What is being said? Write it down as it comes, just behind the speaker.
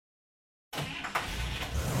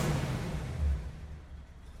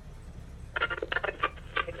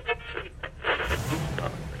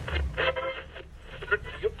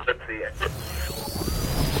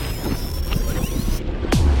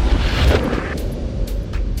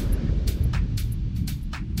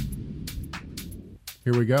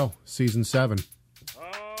Here we go, season 7.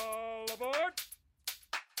 All aboard!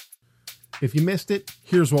 If you missed it,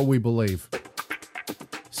 here's what we believe.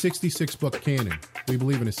 66-book canon. We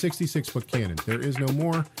believe in a 66-book canon. There is no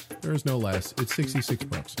more, there is no less. It's 66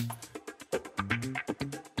 books.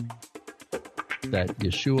 That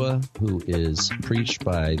Yeshua, who is preached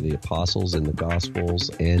by the apostles in the Gospels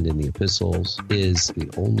and in the epistles, is the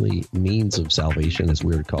only means of salvation, as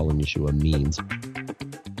we would call him, Yeshua means.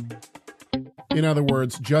 In other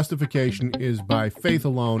words, justification is by faith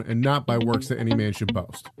alone and not by works that any man should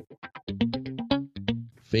boast.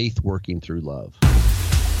 Faith working through love.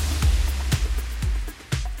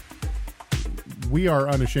 We are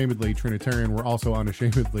unashamedly Trinitarian. We're also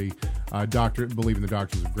unashamedly believe in the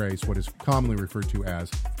doctrines of grace, what is commonly referred to as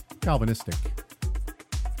Calvinistic.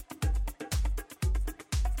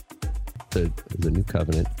 The new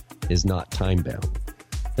covenant is not time-bound.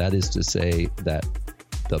 That is to say that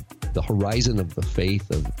the horizon of the faith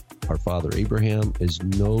of our father Abraham is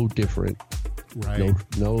no different. Right.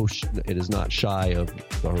 It is not shy of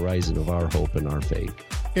the horizon of our hope and our faith.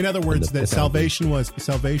 In other words, that salvation was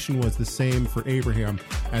the same for Abraham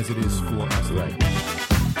as it is for us. Right.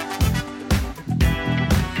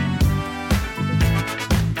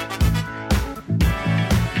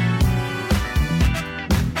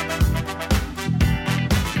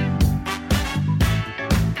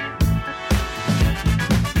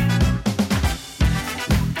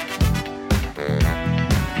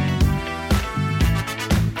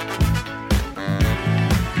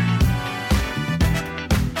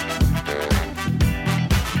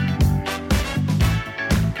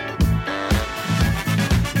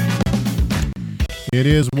 It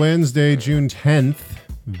is Wednesday, June 10th.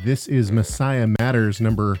 This is Messiah Matters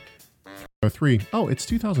number 3. Oh, it's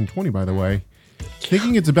 2020, by the way.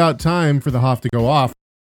 Thinking it's about time for the Hoff to go off.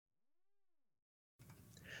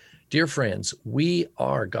 Dear friends, we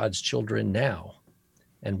are God's children now,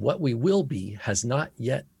 and what we will be has not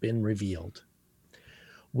yet been revealed.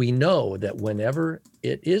 We know that whenever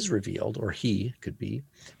it is revealed, or he could be,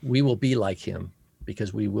 we will be like him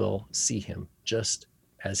because we will see him just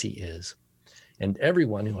as he is. And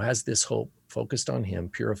everyone who has this hope focused on him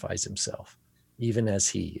purifies himself, even as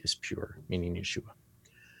he is pure, meaning Yeshua.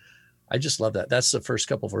 I just love that. That's the first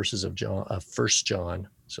couple verses of 1 John,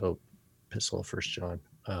 so Epistle of 1 John,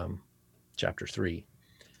 chapter 3.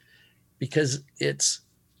 Because it's,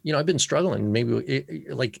 I've been struggling. Maybe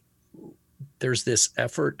there's this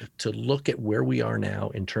effort to look at where we are now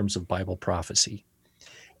in terms of Bible prophecy.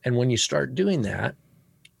 And when you start doing that,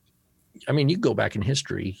 you go back in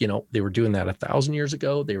history, they were doing that 1,000 years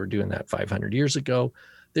ago. They were doing that 500 years ago.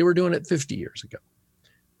 They were doing it 50 years ago.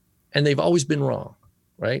 And they've always been wrong,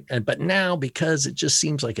 right? But now, because it just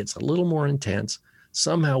seems like it's a little more intense,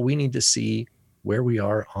 somehow we need to see where we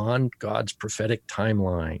are on God's prophetic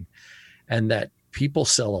timeline, and that people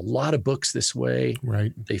sell a lot of books this way.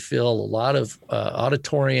 Right. They fill a lot of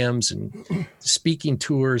auditoriums and speaking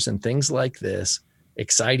tours and things like this,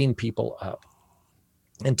 exciting people up.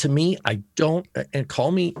 And to me, I don't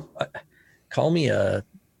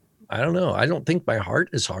think my heart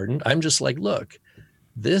is hardened. I'm just like, look,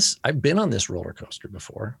 I've been on this roller coaster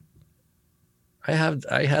before. I had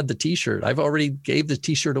the t-shirt. I've already gave the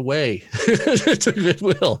t-shirt away to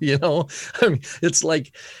Goodwill, it's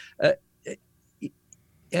like, but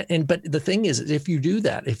the thing is, if you do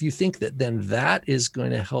that, if you think that, then that is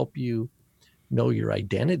going to help you know your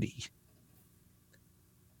identity,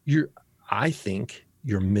 I think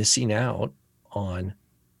you're missing out on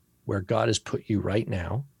where God has put you right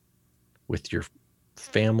now with your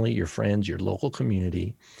family, your friends, your local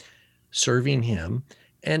community, serving him,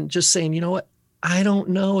 and just saying, you know what? I don't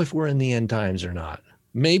know if we're in the end times or not.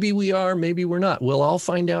 Maybe we are, maybe we're not. We'll all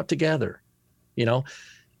find out together,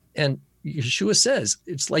 And Yeshua says,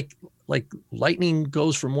 it's like lightning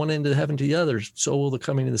goes from one end of heaven to the other, so will the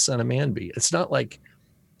coming of the Son of Man be. It's not like,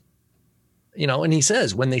 and he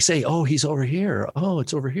says, when they say, oh, he's over here, oh,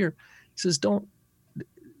 it's over here, he says, don't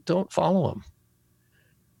follow him.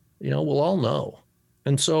 We'll all know.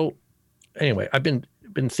 And so anyway, I've been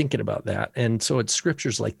thinking about that. And so it's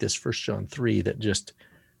scriptures like this, 1 John 3, that just,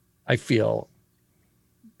 I feel,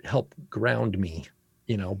 help ground me,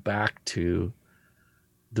 back to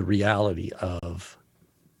the reality of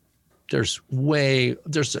there's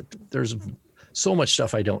so much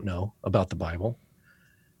stuff I don't know about the Bible.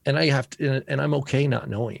 And I'm okay not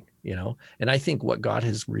knowing, and I think what God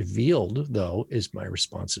has revealed, though, is my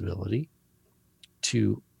responsibility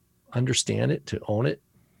to understand it, to own it.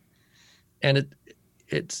 And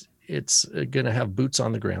it's going to have boots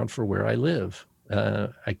on the ground for where I live.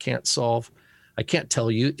 I can't tell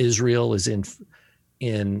you Israel is in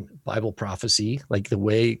in Bible prophecy, like the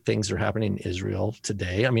way things are happening in Israel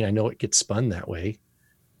today. I mean, I know it gets spun that way.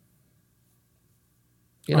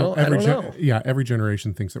 I don't know. Every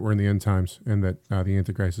generation thinks that we're in the end times and that the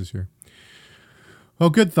Antichrist is here. Oh,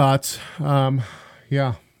 good thoughts. Very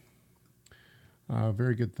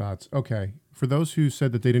good thoughts. Okay. For those who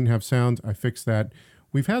said that they didn't have sound, I fixed that.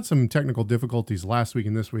 We've had some technical difficulties last week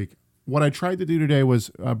and this week. What I tried to do today was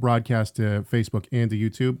broadcast to Facebook and to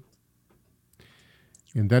YouTube.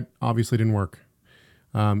 And that obviously didn't work.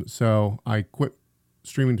 So I quit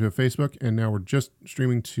streaming to Facebook, and now we're just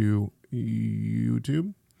streaming to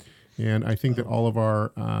YouTube. And I think that all of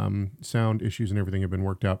our sound issues and everything have been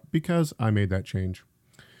worked out because I made that change.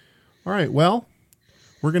 All right, well,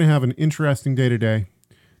 we're going to have an interesting day today.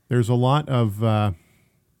 There's a lot of, there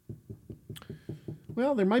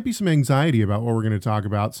might be some anxiety about what we're going to talk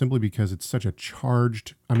about simply because it's such a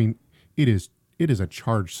charged, it is a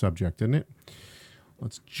charged subject, isn't it?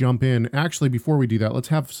 Let's jump in. Actually, before we do that, let's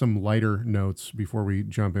have some lighter notes before we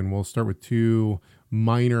jump in. We'll start with two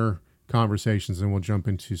minor conversations and we'll jump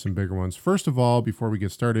into some bigger ones. First of all, before we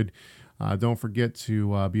get started, don't forget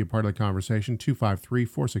to be a part of the conversation.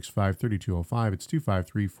 253-465-3205. It's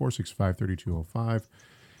 253-465-3205.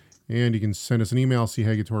 And you can send us an email,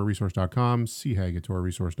 chag@TorahResource.com,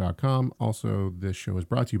 chag@TorahResource.com. Also, this show is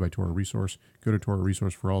brought to you by Torah Resource. Go to Torah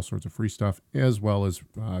Resource for all sorts of free stuff, as well as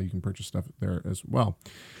you can purchase stuff there as well.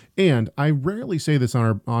 And I rarely say this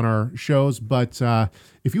on our shows, but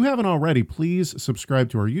if you haven't already, please subscribe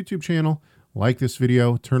to our YouTube channel, like this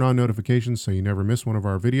video, turn on notifications so you never miss one of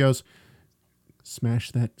our videos.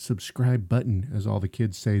 Smash that subscribe button, as all the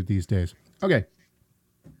kids say these days. Okay,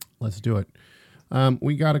 let's do it.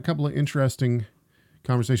 We got a couple of interesting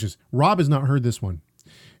conversations. Rob has not heard this one.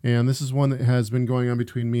 And this is one that has been going on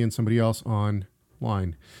between me and somebody else online.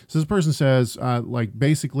 So this person says,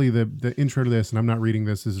 basically the intro to this, and I'm not reading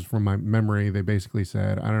this is from my memory. They basically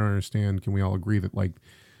said, I don't understand. Can we all agree that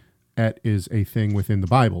et is a thing within the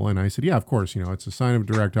Bible? And I said, yeah, of course, it's a sign of a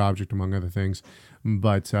direct object among other things.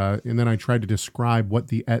 But, and then I tried to describe what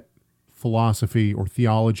the et philosophy or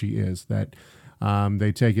theology is, that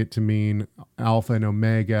they take it to mean Alpha and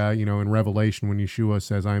Omega. In Revelation, when Yeshua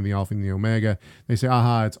says, I am the Alpha and the Omega, they say,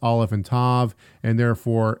 it's Aleph and Tav. And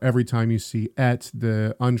therefore, every time you see et,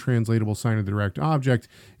 the untranslatable sign of the direct object,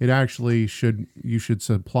 it actually you should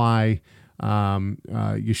supply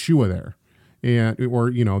Yeshua there.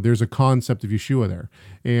 There's a concept of Yeshua there.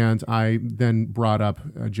 And I then brought up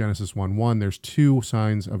Genesis 1:1. There's two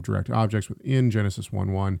signs of direct objects within Genesis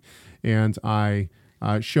 1:1. And I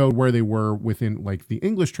showed where they were within the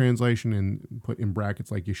English translation and put in brackets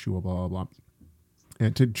Yeshua, blah, blah, blah.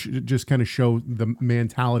 And to just kind of show the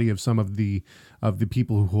mentality of some of the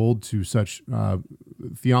people who hold to such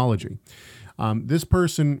theology. This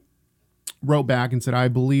person wrote back and said, I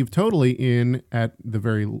believe totally in, at the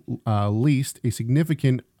very least, the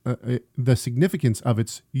significance of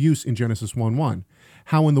its use in Genesis 1:1.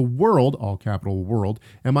 How in the world, all capital world,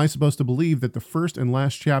 am I supposed to believe that the first and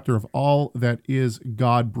last chapter of all that is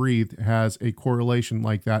God-breathed has a correlation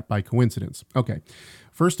like that by coincidence? Okay,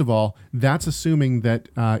 first of all, that's assuming that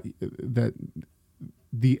that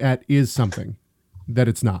the et is something that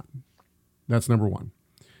it's not. That's number one.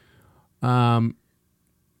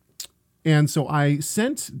 And so I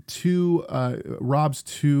sent Rob's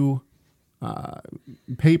two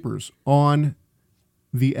papers on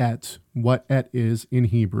the et, what et is in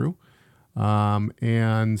Hebrew,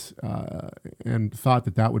 and thought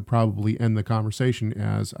that would probably end the conversation,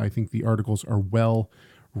 as I think the articles are well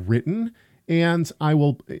written, and I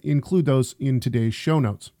will include those in today's show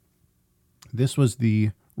notes. This was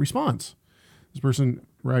the response. This person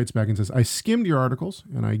writes back and says, I skimmed your articles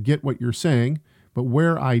and I get what you're saying, but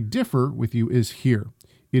where I differ with you is here.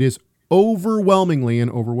 It is overwhelmingly,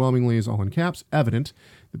 and overwhelmingly is all in caps, evident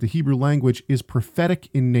that the Hebrew language is prophetic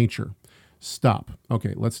in nature. Stop.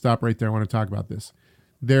 Okay, let's stop right there. I want to talk about this.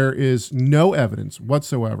 There is no evidence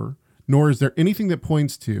whatsoever, nor is there anything that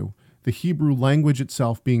points to the Hebrew language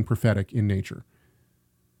itself being prophetic in nature.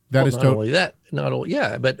 But if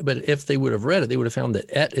they would have read it, they would have found that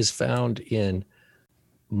et is found in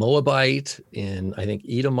Moabite, in, I think,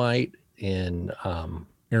 Edomite, in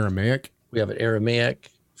Aramaic. We have it Aramaic,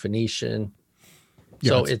 Phoenician. Yeah,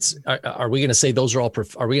 so it's, are we going to say those are all,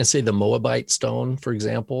 are we going to say the Moabite stone, for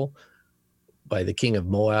example, by the king of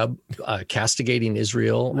Moab, castigating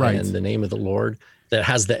Israel, right, and the name of the Lord, that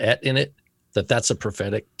has the et in it, that's a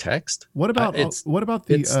prophetic text? What about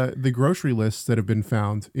the grocery lists that have been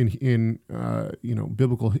found in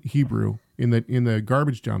biblical Hebrew in the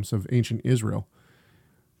garbage dumps of ancient Israel?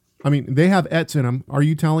 I mean, they have ets in them. Are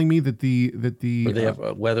you telling me that the Or they have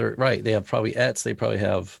right? They have probably ets. They probably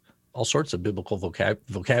have all sorts of biblical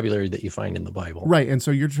vocabulary that you find in the Bible. right? And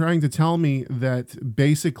so you're trying to tell me that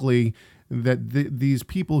basically that these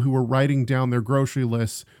people who are writing down their grocery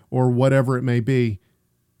lists or whatever it may be,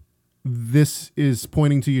 this is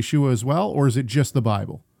pointing to Yeshua as well, or is it just the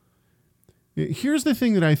Bible? Here's the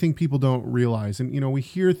thing that I think people don't realize, and we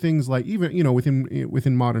hear things like, even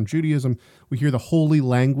within modern Judaism, we hear the holy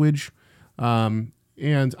language,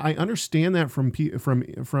 and I understand that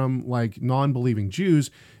from like non-believing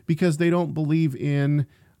Jews, because they don't believe in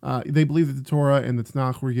they believe that the Torah and the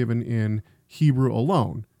Tanakh were given in Hebrew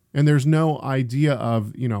alone, and there's no idea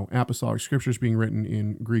of apostolic scriptures being written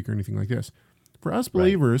in Greek or anything like this. For us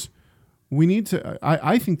believers, we need to.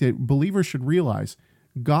 I think that believers should realize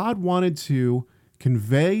God wanted to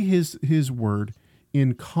convey his word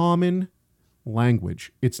in common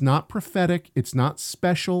language. It's not prophetic. It's not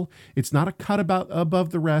special. It's not a cut above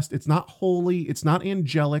the rest. It's not holy. It's not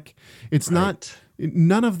angelic. It's not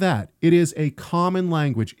none of that. It is a common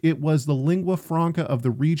language. It was the lingua franca of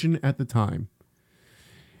the region at the time.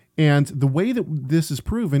 And the way that this is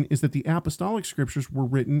proven is that the apostolic scriptures were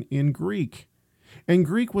written in Greek. And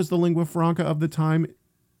Greek was the lingua franca of the time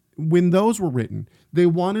when those were written. They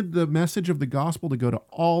wanted the message of the gospel to go to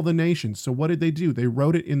all the nations. So what did they do? They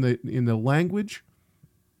wrote it in the language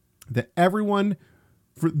that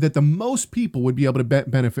that the most people would be able to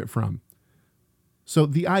benefit from. So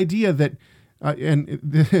the idea that,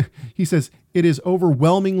 he says, it is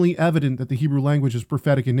overwhelmingly evident that the Hebrew language is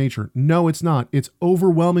prophetic in nature. No, it's not. It's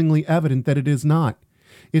overwhelmingly evident that it is not.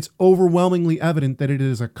 It's overwhelmingly evident that it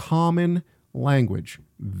is a common language.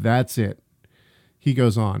 That's it. He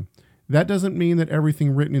goes on. That doesn't mean that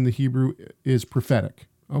everything written in the Hebrew is prophetic.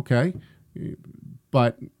 Okay.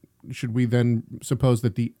 But should we then suppose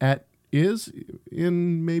that the et is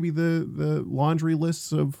in maybe the laundry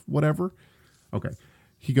lists of whatever? Okay.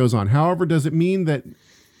 He goes on. However, does it mean that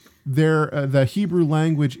the Hebrew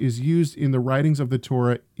language is used in the writings of the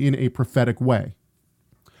Torah in a prophetic way?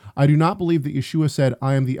 I do not believe that Yeshua said,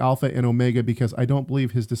 I am the Alpha and Omega, because I don't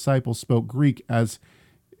believe his disciples spoke Greek as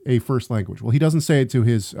a first language. Well, he doesn't say it to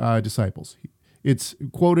his disciples. It's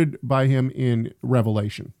quoted by him in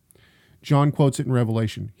Revelation. John quotes it in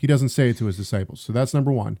Revelation. He doesn't say it to his disciples. So that's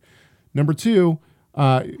number one. Number two,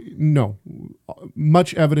 no.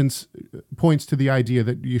 Much evidence points to the idea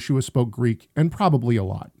that Yeshua spoke Greek, and probably a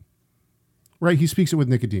lot. Right? He speaks it with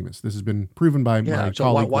Nicodemus. This has been proven by my so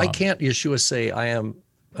colleague. Why can't Yeshua say, I am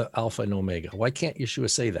Alpha and Omega? Why can't Yeshua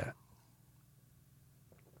say that?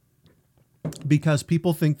 Because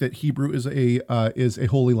people think that Hebrew is a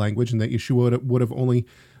holy language, and that Yeshua would have only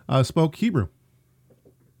spoke Hebrew.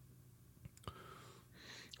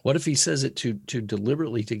 What if he says it to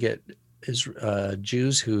deliberately to get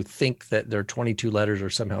Jews who think that their 22 letters are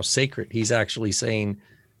somehow sacred? He's actually saying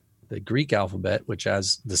the Greek alphabet, which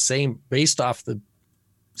has the same, based off the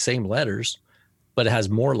same letters, but it has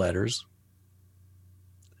more letters.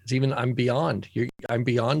 It's even I'm beyond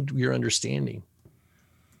your understanding.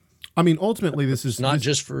 I mean, ultimately, this is not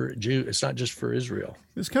just for Jew. It's not just for Israel.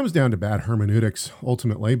 This comes down to bad hermeneutics,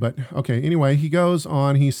 ultimately. But okay, anyway, he goes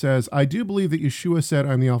on. He says, I do believe that Yeshua said,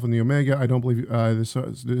 I'm the Alpha and the Omega. I don't believe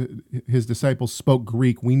his disciples spoke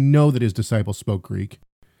Greek. We know that his disciples spoke Greek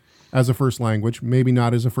as a first language. Maybe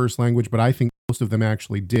not as a first language, but I think most of them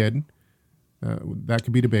actually did. That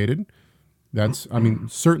could be debated.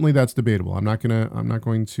 Certainly that's debatable. I'm not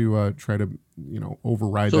going to try to,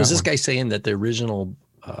 override that. So is this guy saying that the original,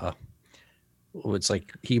 it's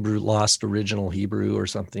like Hebrew, lost original Hebrew or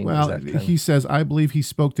something? Well, he says, I believe he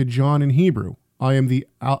spoke to John in Hebrew. I am the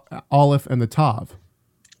Aleph and the Tav.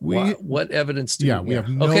 What evidence do you? We have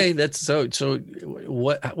no. Okay, that's so.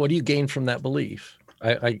 What do you gain from that belief?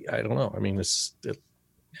 I don't know. I mean,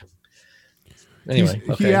 anyway,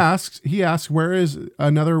 okay. He asks, where is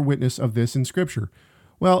another witness of this in Scripture?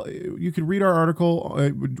 Well, you could read our article,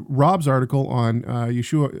 Rob's article on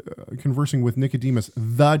Yeshua conversing with Nicodemus,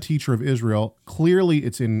 the teacher of Israel. Clearly,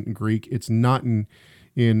 it's in Greek. It's not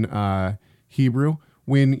in Hebrew.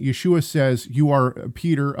 When Yeshua says, "You are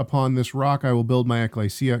Peter; upon this rock I will build my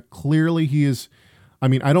ecclesia," clearly he is.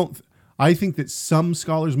 I think that some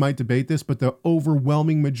scholars might debate this, but the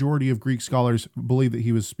overwhelming majority of Greek scholars believe that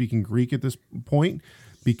he was speaking Greek at this point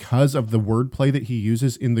because of the wordplay that he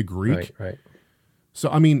uses in the Greek. Right. So,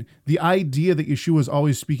 the idea that Yeshua is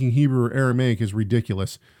always speaking Hebrew or Aramaic is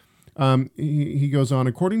ridiculous. He goes on,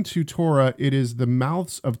 according to Torah, it is the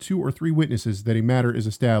mouths of 2 or 3 witnesses that a matter is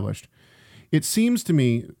established. It seems to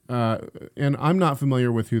me, and I'm not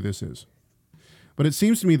familiar with who this is, but it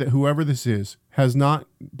seems to me that whoever this is has not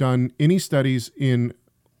done any studies in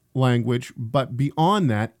language, but beyond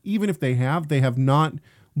that, even if they have not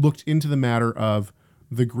looked into the matter of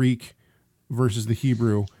the Greek versus the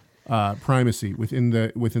Hebrew primacy within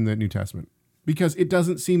the New Testament, because it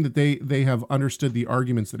doesn't seem that they have understood the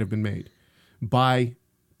arguments that have been made by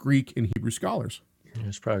Greek and Hebrew scholars.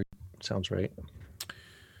 It's probably sounds right.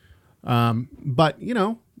 But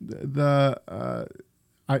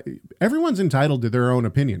everyone's entitled to their own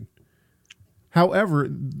opinion. However,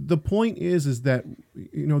 the point is that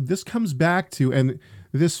this comes back to, and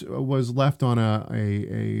this was left on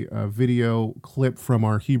a video clip from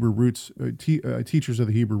our Hebrew Roots teachers of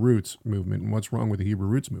the Hebrew Roots movement, and what's wrong with the Hebrew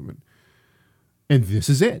Roots movement. And this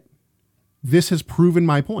is it. This has proven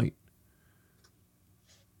my point.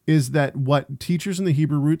 Is that what teachers in the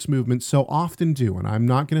Hebrew Roots movement so often do? And I'm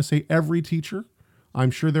not going to say every teacher.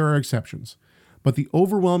 I'm sure there are exceptions. But the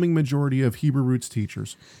overwhelming majority of Hebrew Roots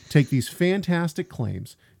teachers take these fantastic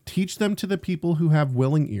claims, teach them to the people who have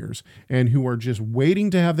willing ears and who are just waiting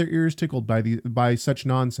to have their ears tickled by such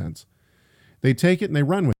nonsense. They take it and they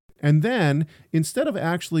run with it. And then, instead of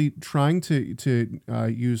actually trying to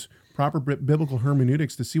use proper biblical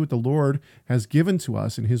hermeneutics to see what the Lord has given to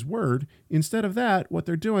us in his word, instead of that, what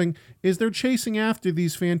they're doing is they're chasing after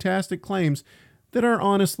these fantastic claims that are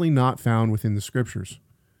honestly not found within the scriptures.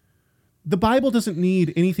 The Bible doesn't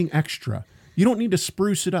need anything extra. You don't need to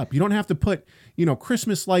spruce it up. You don't have to put,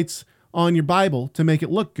 Christmas lights on your Bible to make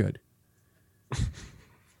it look good.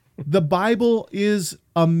 The Bible is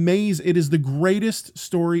amazing. It is the greatest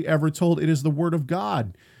story ever told. It is the word of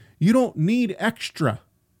God. You don't need extra.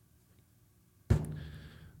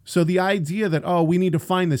 So the idea that, we need to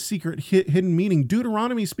find the secret hidden meaning,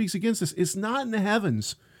 Deuteronomy speaks against this. It's not in the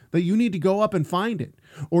heavens that you need to go up and find it,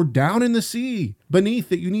 or down in the sea beneath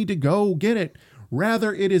that you need to go get it.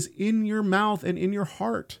 Rather, it is in your mouth and in your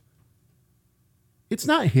heart. It's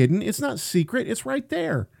not hidden. It's not secret. It's right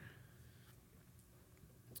there.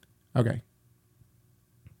 Okay.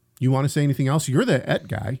 You want to say anything else? You're the et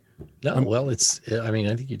guy. No, I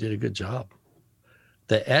think you did a good job.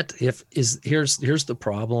 The et here's the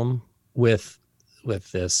problem with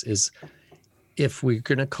this is, if we're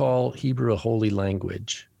going to call Hebrew a holy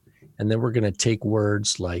language, and then we're going to take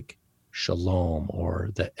words like shalom or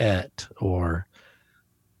the et or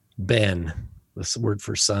ben, this word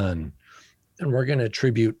for son, and we're going to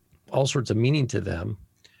attribute all sorts of meaning to them,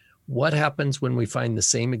 what happens when we find the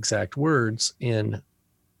same exact words in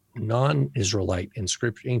non-Israelite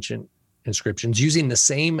ancient inscriptions using the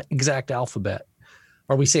same exact alphabet?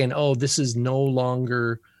 Are we saying, this is no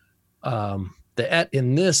longer the et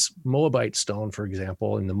in this Moabite stone, for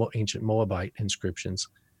example, in the ancient Moabite inscriptions,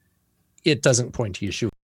 it doesn't point to Yeshua.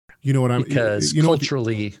 You know what I'm because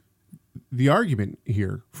culturally, the argument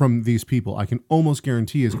here from these people, I can almost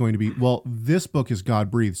guarantee, is going to be, well, this book is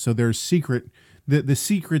God breathed, so there's the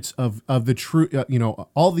secrets of the true,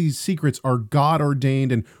 all these secrets are God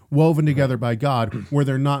ordained and woven together by God, where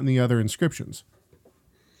they're not in the other inscriptions.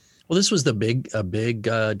 Well, this was a big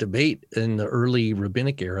debate in the early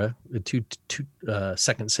rabbinic era. The two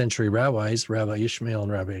second century rabbis, Rabbi Ishmael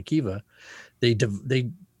and Rabbi Akiva,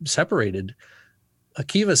 they separated.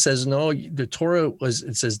 Akiva says, no, the Torah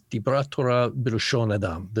it says, Dibra Torah b'lashon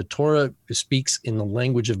Adam. The Torah speaks in the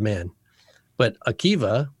language of men. But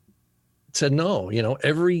Akiva said, no,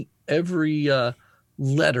 every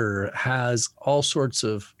letter has all sorts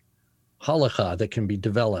of halakha that can be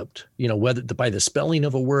developed, whether by the spelling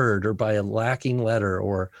of a word or by a lacking letter,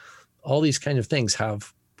 or all these kind of things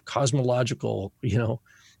have cosmological,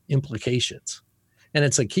 implications. And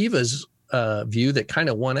it's Akiva's view that kind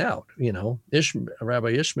of won out. Rabbi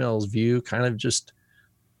Ishmael's view kind of just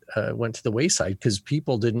went to the wayside, because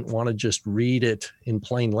people didn't want to just read it in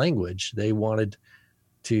plain language. They wanted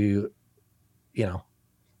to,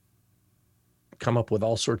 come up with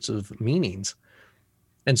all sorts of meanings.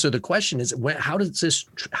 And so the question is, how does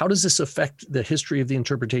this affect the history of the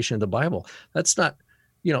interpretation of the Bible? That's not,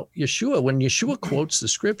 Yeshua, when Yeshua quotes the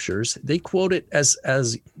scriptures, they quote it as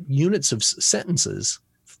units of sentences,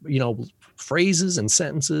 phrases and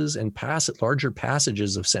sentences and larger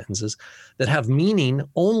passages of sentences that have meaning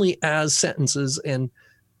only as sentences and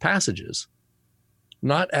passages,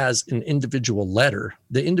 not as an individual letter.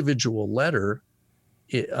 The individual letter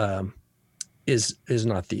is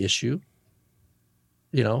not the issue.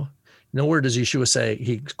 Nowhere does Yeshua say,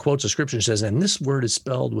 he quotes a scripture and says, and this word is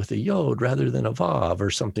spelled with a yod rather than a vav,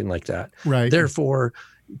 or something like that. Right. Therefore,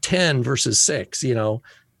 10 versus 6, No,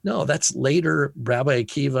 that's later, Rabbi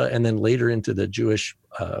Akiva, and then later into the Jewish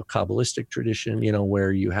Kabbalistic tradition,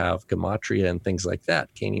 where you have gematria and things like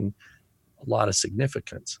that gaining a lot of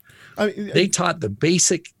significance. They taught the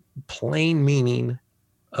basic plain meaning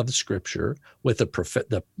of the Scripture with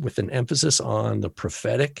with an emphasis on the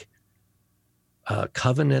prophetic,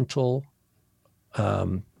 covenantal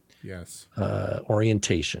Yes.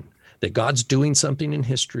 orientation. That God's doing something in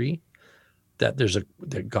history. That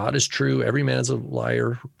that God is true. Every man is a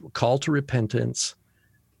liar. Call to repentance.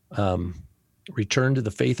 Return to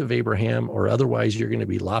the faith of Abraham, or otherwise you're going to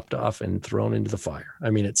be lopped off and thrown into the fire.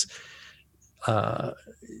 I mean, it's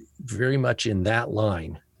very much in that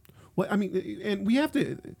line. Well, I mean, and we have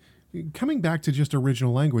to, coming back to just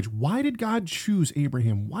original language, why did God choose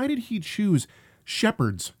Abraham? Why did he choose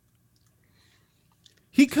shepherds?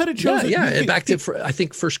 He could have chosen. Yeah. Back to, I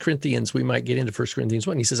think 1 Corinthians, we might get into 1 Corinthians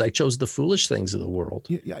 1. He says, I chose the foolish things of the world.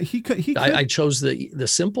 Yeah, he could. I chose the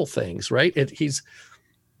simple things, right?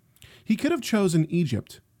 He could have chosen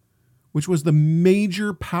Egypt, which was the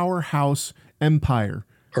major powerhouse empire.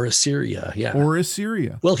 Or Assyria, yeah. Or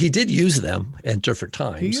Assyria. Well, he did use them at different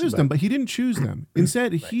times. He used them, but he didn't choose them.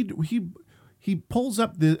 Instead, he pulls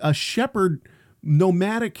up a shepherd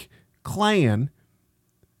nomadic clan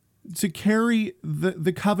to carry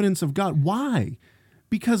the covenants of God. Why?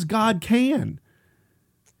 Because God can.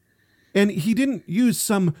 And he didn't use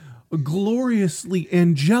some gloriously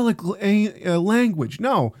angelic language.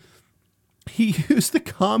 No. He used the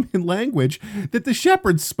common language that the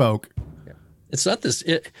shepherds spoke. It's not this.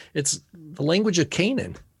 It's the language of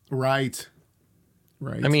Canaan. Right.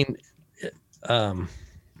 I mean,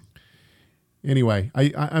 anyway,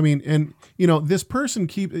 I mean, and this person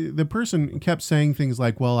kept saying things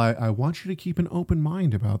like, well, I want you to keep an open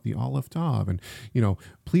mind about the Aleph Tav, and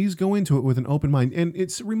please go into it with an open mind. And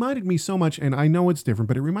it's reminded me so much, and I know it's different,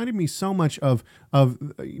 but it reminded me so much of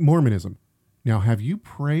Mormonism. Now, have you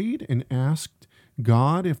prayed and asked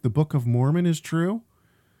God if the Book of Mormon is true?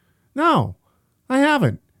 No, I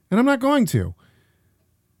haven't, and I'm not going to.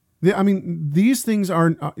 I mean, these things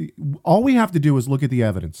are, all we have to do is look at the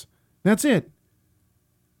evidence. That's it.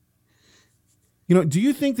 Do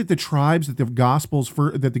you think that the tribes that the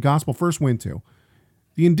gospel first went to,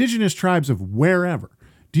 the indigenous tribes of wherever,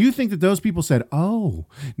 do you think that those people said, oh,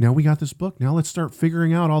 now we got this book, now let's start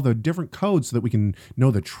figuring out all the different codes so that we can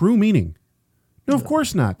know the true meaning? No, of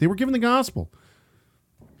course not. They were given the gospel.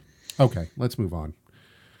 Okay, let's move on.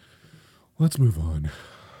 Let's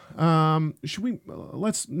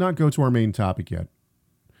not go to our main topic yet,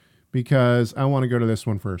 because I want to go to this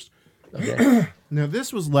one first. Okay. Now,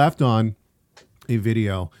 this was left on a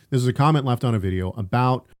video. This is a comment left on a video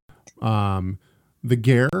about the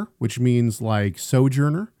ger, which means like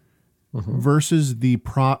sojourner, versus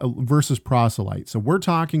versus proselyte. So we're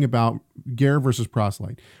talking about ger versus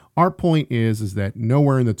proselyte. Our point is that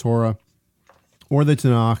nowhere in the Torah or the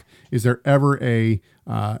Tanakh is there ever a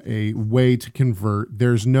way to convert.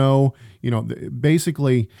 There's no,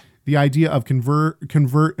 basically the idea of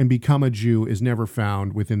convert and become a Jew is never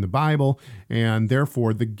found within the Bible, and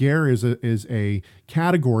therefore the ger is a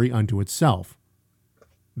category unto itself.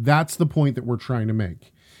 That's the point that we're trying to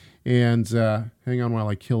make. And hang on while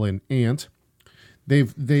I kill an ant.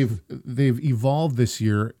 They've evolved this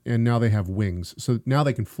year, and now they have wings, so now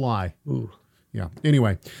they can fly. Ooh. Yeah.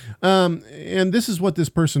 Anyway, and this is what this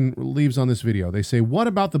person leaves on this video. They say, "What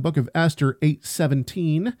about the book of Esther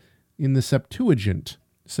 8:17 in the Septuagint?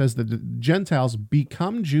 It says that the Gentiles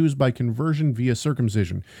become Jews by conversion via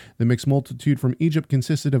circumcision. The mixed multitude from Egypt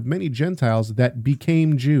consisted of many Gentiles that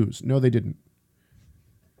became Jews." No, they didn't.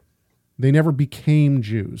 They never became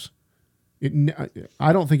Jews.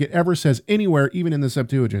 I don't think it ever says anywhere, even in the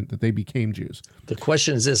Septuagint, that they became Jews. The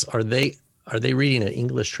question is this: Are they reading an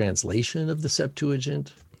English translation of the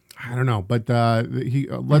Septuagint? I don't know, but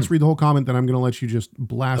let's read the whole comment. Then I'm going to let you just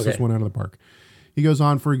blast this one out of the park. He goes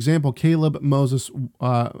on, for example, Caleb, Moses,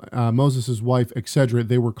 Moses' wife, etc.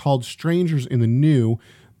 They were called strangers in the New,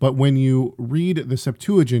 but when you read the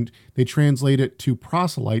Septuagint, they translate it to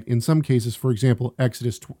proselyte. In some cases, for example,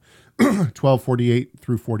 Exodus 12:48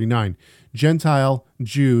 through 49. Gentile,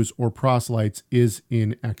 Jews, or proselytes is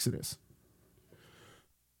in Exodus.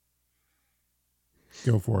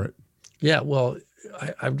 Go for it. Yeah, well,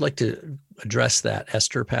 I would like to address that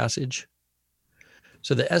Esther passage.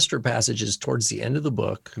 So the Esther passage is towards the end of the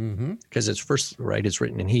book, because it's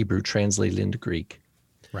written in Hebrew, translated into Greek.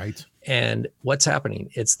 Right. And what's happening?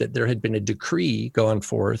 It's that there had been a decree gone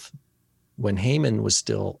forth when Haman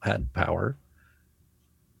had power,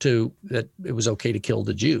 that it was okay to kill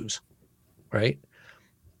the Jews, right?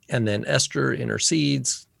 And then Esther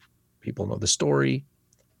intercedes. People know the story.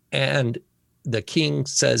 And the king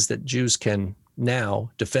says that Jews can now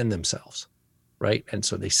defend themselves, right? And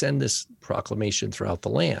so they send this proclamation throughout the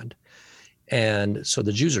land. And so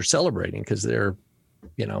the Jews are celebrating because they're,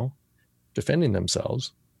 defending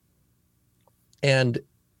themselves. And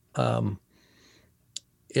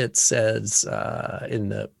it says in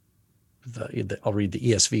the I'll read the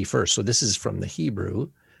ESV first. So this is from the Hebrew,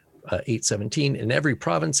 8:17. In every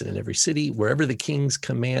province and in every city, wherever the king's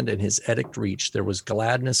command and his edict reached, there was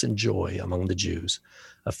gladness and joy among the Jews,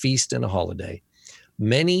 a feast and a holiday.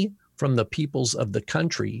 Many from the peoples of the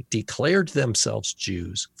country declared themselves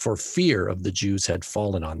Jews, for fear of the Jews had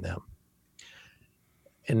fallen on them.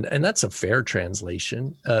 And that's a fair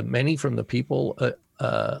translation. Many from the people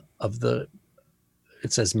of the,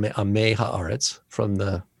 it says Amei Haaretz, from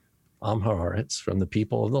the Am Haaretz, from the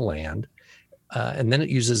people of the land. And then it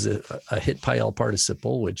uses a Hitpael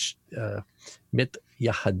participle, which mit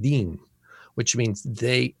Yahadim, which means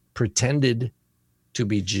they pretended to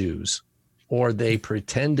be Jews, or they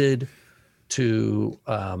pretended to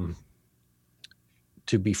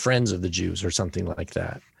be friends of the Jews, or something like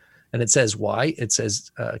that. And it says why? It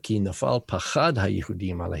says ki nafal pachad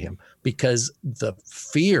haYehudim alehem, because the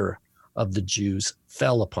fear of the Jews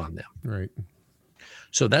fell upon them. Right.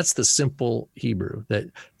 So that's the simple Hebrew, that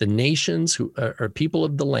the nations who are people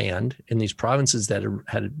of the land in these provinces that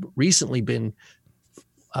had recently been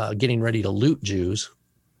getting ready to loot Jews,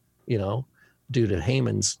 due to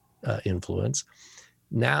Haman's influence.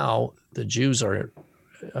 Now the Jews are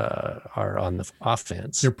on the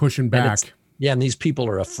offense. They're pushing back. And these people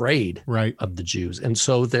are afraid right. of the Jews. And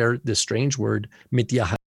so they're this strange word,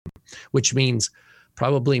 mityahadim, which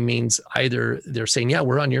probably means either they're saying, yeah,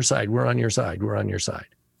 we're on your side, we're on your side, we're on your side.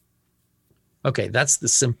 Okay, that's the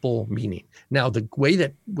simple meaning. Now, the way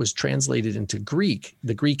that was translated into Greek,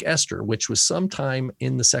 the Greek Esther, which was sometime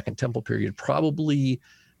in the Second Temple period, probably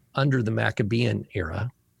under the Maccabean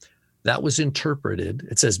era, that was interpreted.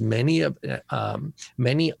 It says many of the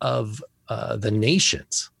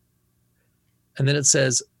nations, and then it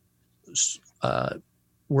says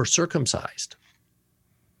were circumcised,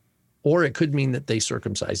 or it could mean that they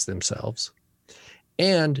circumcised themselves,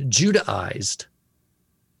 and Judaized,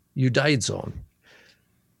 Judaidzon.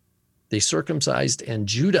 They circumcised and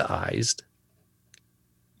Judaized,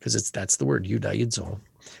 because that's the word, Judaidzon,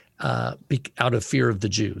 out of fear of the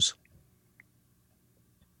Jews.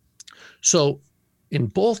 So in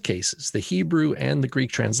both cases, the Hebrew and the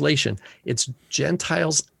Greek translation, it's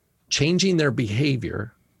Gentiles changing their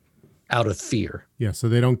behavior out of fear. Yeah, so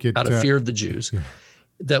they don't get out of fear of the Jews. Yeah.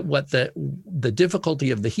 That what the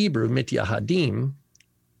difficulty of the Hebrew, mityahadim,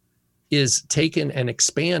 is taken and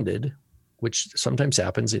expanded, which sometimes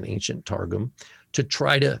happens in ancient Targum, to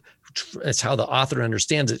try to, that's how the author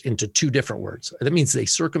understands it, into two different words. That means they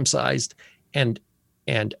circumcised and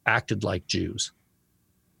acted like Jews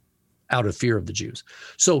out of fear of the Jews.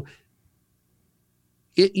 So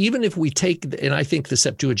even if we take, and I think the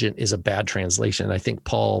Septuagint is a bad translation, I think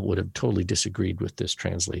Paul would have totally disagreed with this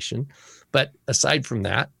translation. But aside from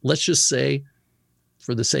that, let's just say,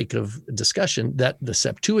 for the sake of discussion, that the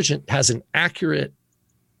Septuagint has an accurate,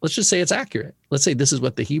 let's just say it's accurate. Let's say this is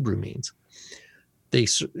what the Hebrew means. They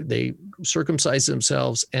circumcised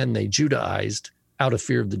themselves and they Judaized out of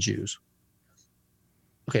fear of the Jews.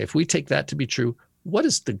 Okay, if we take that to be true, what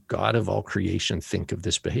does the God of all creation think of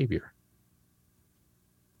this behavior?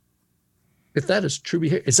 If that is true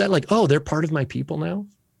behavior, is that like, oh, they're part of my people now?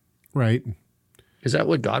 Right. Is that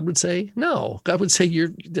what God would say? No, God would say you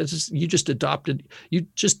just adopted, you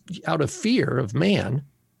just out of fear of man,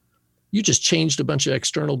 you just changed a bunch of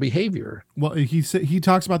external behavior. Well, he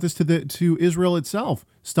talks about this to Israel itself.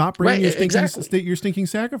 Stop bringing your stinking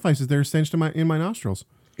sacrifices. They're stench in my nostrils.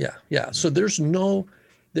 Yeah. So there's no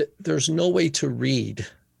way to read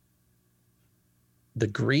the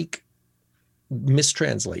Greek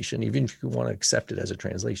mistranslation, even if you want to accept it as a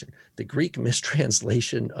translation, the Greek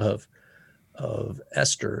mistranslation of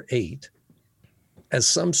Esther 8 as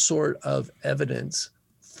some sort of evidence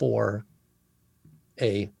for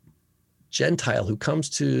a Gentile who comes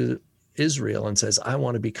to Israel and says, I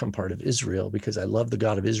want to become part of Israel because I love the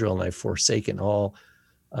God of Israel and I've forsaken all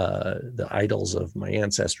the idols of my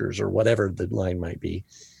ancestors, or whatever the line might be.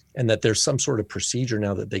 And that there's some sort of procedure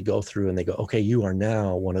now that they go through and they go, okay, you are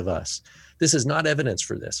now one of us. This is not evidence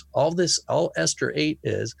for this. All Esther 8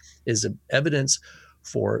 is evidence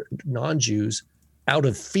for non-Jews out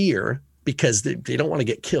of fear, because they don't want to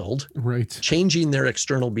get killed, right? Changing their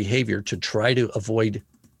external behavior to try to avoid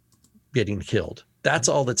getting killed. That's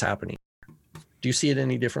all that's happening. Do you see it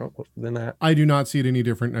any different than that? I do not see it any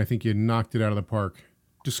different. I think you knocked it out of the park.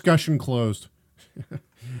 Discussion closed.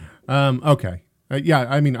 Okay. Yeah,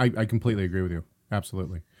 I mean, I completely agree with you.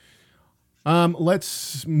 Absolutely.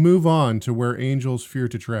 Let's move on to where angels fear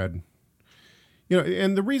to tread.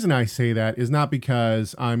 And the reason I say that is not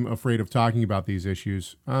because I'm afraid of talking about these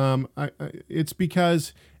issues. It's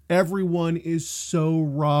because everyone is so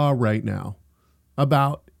raw right now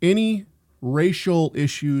about any racial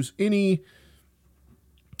issues, any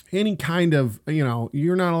kind of,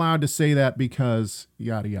 you're not allowed to say that because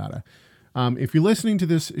yada, yada. If you're listening to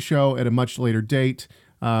this show at a much later date,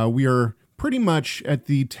 we are pretty much at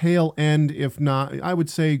the tail end, if not, I would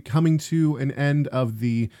say coming to an end of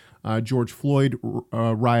the George Floyd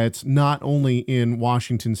riots, not only in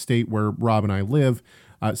Washington State where Rob and I live.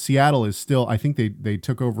 Seattle is still, I think they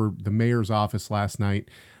took over the mayor's office last night.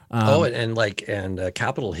 And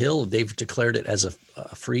Capitol Hill, they've declared it as a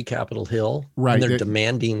free Capitol Hill. Right. And they're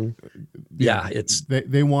demanding. Yeah, it's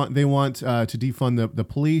they want to defund the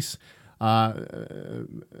police.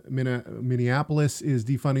 Minneapolis is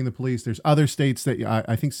defunding the police. There's other states that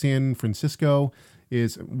I think San Francisco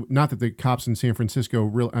is, not that the cops in San Francisco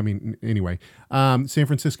San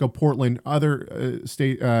Francisco, Portland, other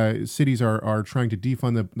cities are trying to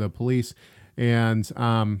defund the police, and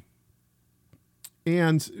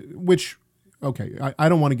which, okay, I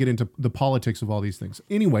don't want to get into the politics of all these things.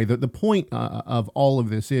 Anyway, the point of all of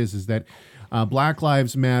this is that Black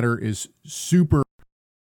Lives Matter is super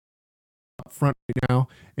front right now,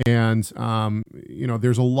 and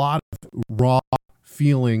there's a lot of raw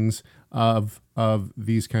feelings of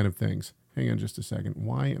these kind of things. Hang on just a second.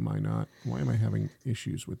 Why am I having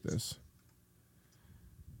issues with this?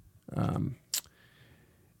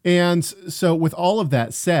 And so with all of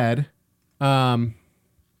that said,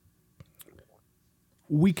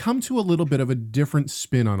 we come to a little bit of a different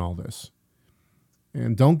spin on all this.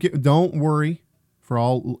 And don't worry, for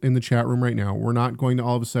all in the chat room right now, we're not going to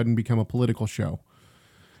all of a sudden become a political show.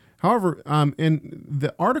 However, and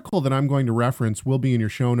the article that I'm going to reference will be in your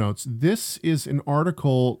show notes. This is an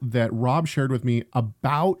article that Rob shared with me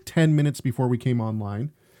about 10 minutes before we came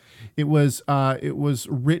online. It was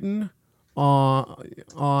written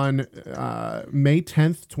on May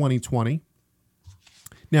 10th, 2020.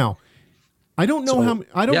 Now, I don't know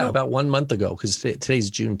about 1 month ago, because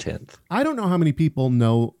today's June 10th. I don't know how many people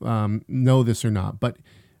know this or not, but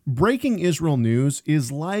breaking Israel news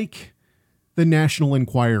is like the National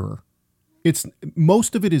Enquirer.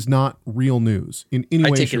 Most of it is not real news in any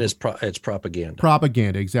way. I take it as it's propaganda.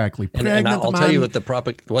 Propaganda, exactly. And I'll tell you what the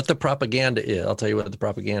propaganda is. I'll tell you what the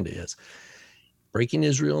propaganda is. Breaking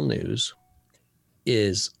Israel news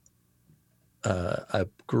is a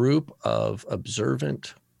group of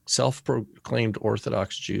observant, self-proclaimed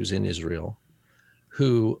Orthodox Jews in Israel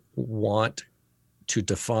who want to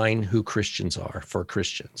define who Christians are for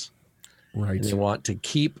Christians. Right. And they want to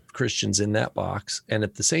keep Christians in that box. And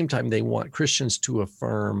at the same time, they want Christians to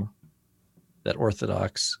affirm that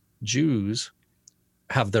Orthodox Jews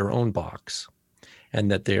have their own box and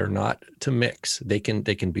that they are not to mix. They can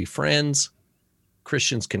be friends.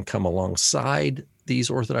 Christians can come alongside these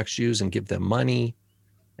Orthodox Jews and give them money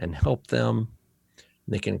and help them.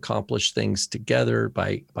 They can accomplish things together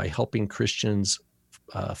by helping Christians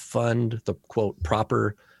fund the, quote,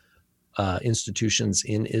 proper institutions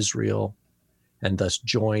in Israel, and thus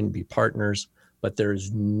be partners. But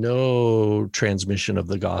there's no transmission of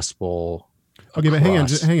the gospel. Okay, but hang on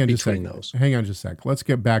just a sec. Let's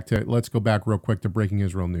go back real quick to breaking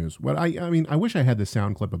Israel news. What I wish I had the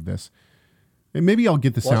sound clip of this. And maybe I'll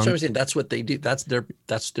get the sound. That's what I'm saying. That's what they do. That's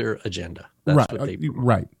their agenda.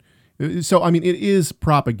 Right. So, it is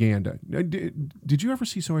propaganda. Did you ever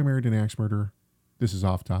see So I Married an Axe Murderer? This is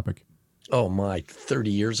off topic. Oh, 30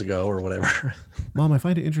 years ago or whatever. Mom, I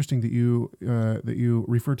find it interesting that you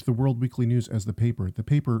refer to the World Weekly News as the paper. The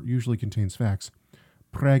paper usually contains facts.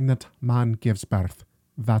 Pregnant man gives birth.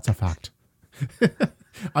 That's a fact.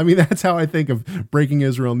 That's how I think of breaking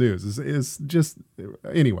Israel news. Is just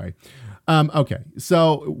anyway. Okay,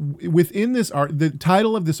 so within this the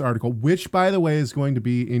title of this article, which by the way is going to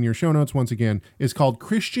be in your show notes once again, is called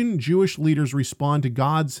 "Christian Jewish Leaders Respond to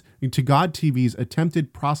God TV's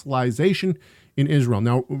Attempted Proselytization in Israel."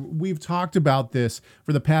 Now, we've talked about this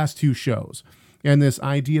for the past two shows, and this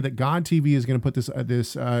idea that God TV is going to put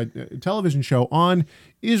this television show on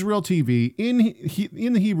Israel TV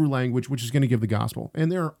in the Hebrew language, which is going to give the gospel.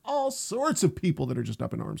 And there are all sorts of people that are just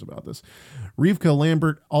up in arms about this. Rivka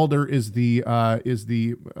Lambert Alder is the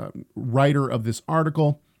writer of this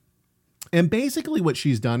article. And basically what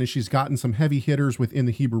she's done is she's gotten some heavy hitters within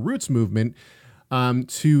the Hebrew Roots movement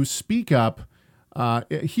to speak up.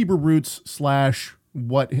 Hebrew Roots /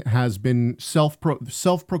 what has been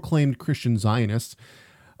self-proclaimed Christian Zionists,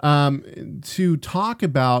 to talk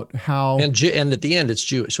about how and at the end it's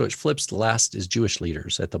Jewish, so it flips. The last is Jewish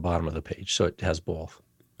leaders at the bottom of the page, so it has both.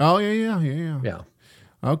 Oh yeah.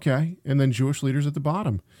 Okay, and then Jewish leaders at the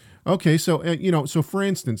bottom. Okay, so so for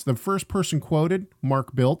instance, the first person quoted,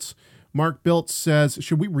 Mark Biltz, Mark Biltz says,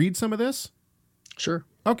 should we read some of this? Sure.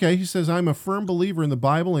 Okay, he says, I'm a firm believer in the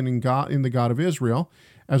Bible and in the God of Israel.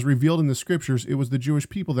 As revealed in the scriptures, it was the Jewish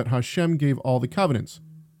people that Hashem gave all the covenants.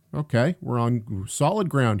 Okay, we're on solid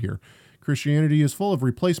ground here. Christianity is full of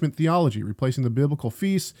replacement theology, replacing the biblical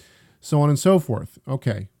feasts, so on and so forth.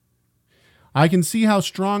 Okay. I can see how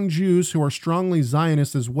strong Jews who are strongly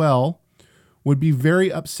Zionist as well would be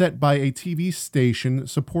very upset by a TV station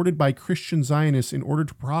supported by Christian Zionists in order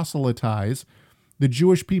to proselytize the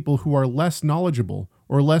Jewish people who are less knowledgeable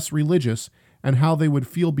or less religious, and how they would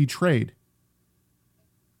feel betrayed.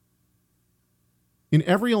 In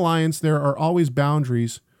every alliance, there are always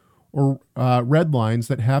boundaries or red lines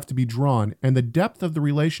that have to be drawn, and the depth of the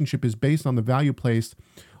relationship is based on the value placed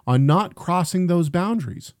on not crossing those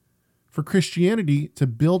boundaries. For Christianity to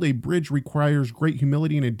build a bridge requires great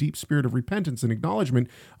humility and a deep spirit of repentance and acknowledgement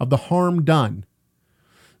of the harm done.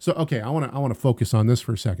 So, okay, I want to focus on this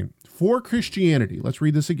for a second. For Christianity, let's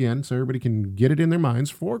read this again so everybody can get it in their minds.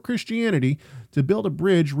 For Christianity, to build a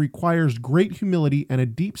bridge requires great humility and a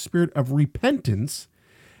deep spirit of repentance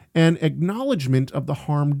and acknowledgement of the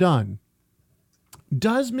harm done.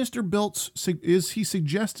 Does Mr. Biltz, is he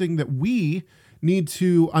suggesting that we need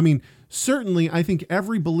to, certainly I think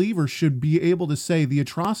every believer should be able to say the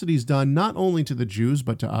atrocities done not only to the Jews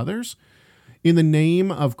but to others in the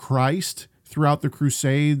name of Christ throughout the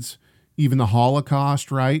Crusades, even the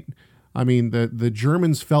Holocaust, right? The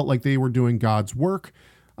Germans felt like they were doing God's work,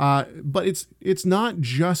 but it's not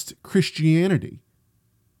just Christianity.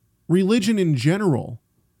 Religion in general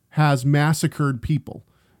has massacred people.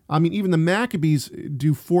 Even the Maccabees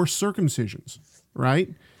do forced circumcisions, right?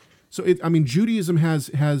 So Judaism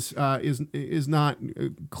is not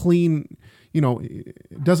clean,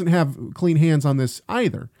 doesn't have clean hands on this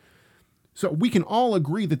either. So we can all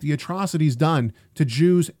agree that the atrocities done to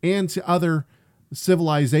Jews and to other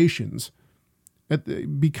civilizations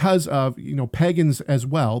because of, pagans as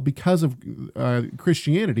well, because of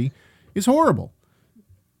Christianity, is horrible.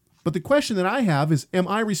 But the question that I have is, am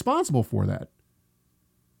I responsible for that?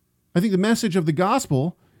 I think the message of the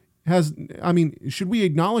gospel should we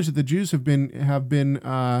acknowledge that the Jews have been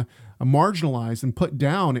marginalized and put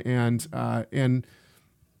down and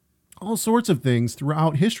all sorts of things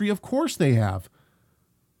throughout history? Of course they have.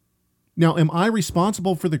 Now, am I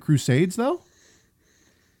responsible for the Crusades, though?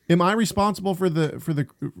 Am I responsible for the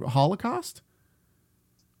Holocaust?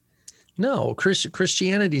 No,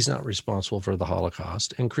 Christianity is not responsible for the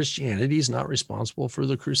Holocaust, and Christianity is not responsible for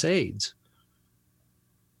the Crusades.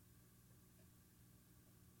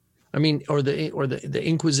 Or the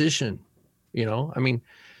Inquisition.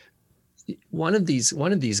 One of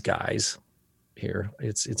these guys here,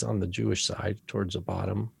 it's on the Jewish side towards the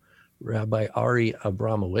bottom, Rabbi Ari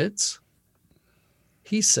Abramowitz.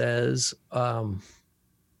 He says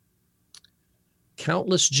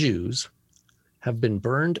countless Jews have been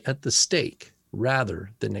burned at the stake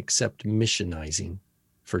rather than accept missionizing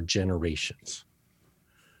for generations.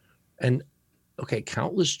 And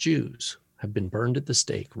countless Jews have been burned at the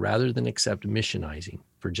stake rather than accept missionizing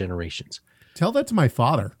for generations. Tell that to my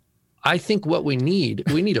father. I think what we need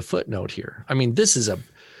a footnote here.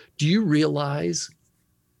 Do you realize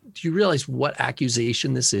what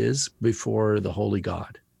accusation this is before the holy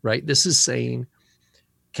God, right? This is saying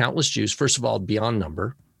countless Jews, first of all, beyond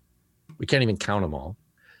number. We can't even count them all,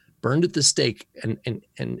 burned at the stake.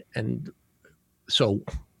 And so,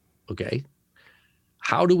 okay,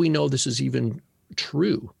 how do we know this is even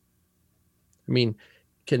true? They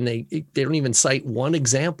don't even cite one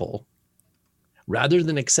example rather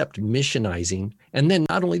than accept missionizing. And then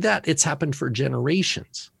not only that, it's happened for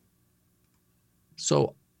generations.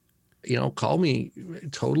 So, call me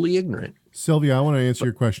totally ignorant. Sylvia, I want to answer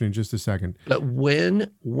your question in just a second. But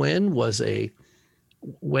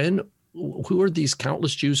who are these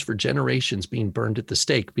countless Jews for generations being burned at the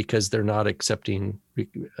stake because they're not accepting,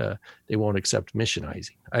 they won't accept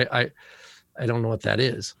missionizing? I don't know what that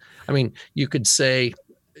is. You could say,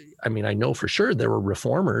 I know for sure there were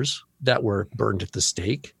reformers that were burned at the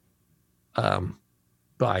stake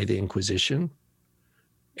by the Inquisition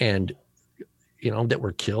and, that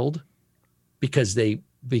were killed because they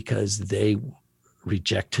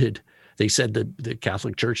rejected, they said that the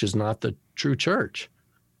Catholic Church is not the true church.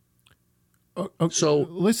 Okay. So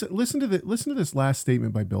listen to this last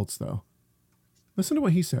statement by Biltz, though. Listen to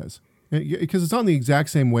what he says, because it's on the exact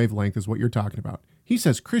same wavelength as what you're talking about. He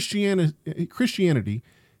says Christianity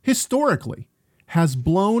historically has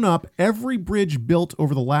blown up every bridge built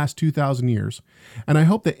over the last 2,000 years, and I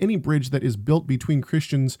hope that any bridge that is built between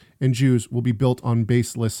Christians and Jews will be built on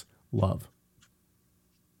baseless love.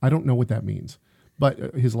 I don't know what that means,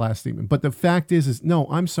 But his last statement. But the fact is no,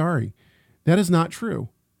 I'm sorry. That is not true.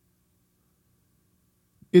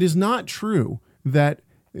 It is not true that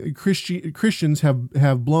Christians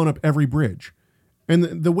have blown up every bridge.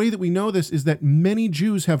 And the way that we know this is that many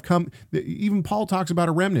Jews have come, even Paul talks about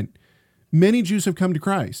a remnant. Many Jews have come to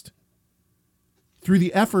Christ through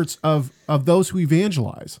the efforts of those who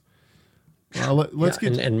evangelize. Let's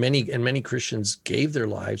get and many Christians gave their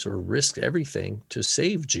lives or risked everything to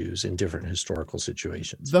save Jews in different historical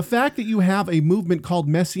situations. The fact that you have a movement called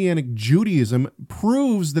Messianic Judaism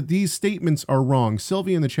proves that these statements are wrong.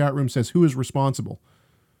 Sylvia in the chat room says, "Who is responsible?"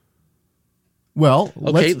 Well,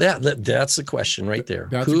 okay, that's the question right there.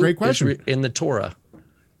 That's a great question. In the Torah,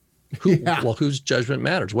 well, whose judgment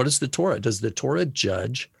matters? What is the Torah? Does the Torah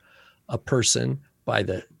judge a person by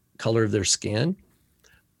the color of their skin,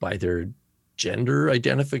 by their gender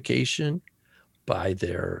identification, by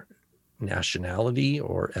their nationality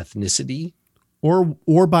or ethnicity,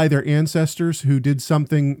 or by their ancestors who did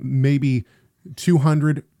something maybe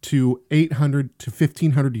 200 to 800 to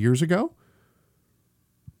 1500 years ago?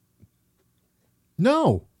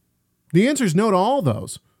 No. The answer is no to all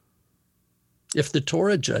those. If the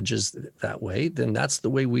Torah judges that way, then that's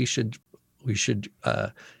the way we should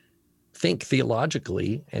think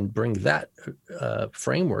theologically and bring that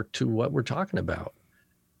framework to what we're talking about.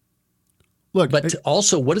 Look, but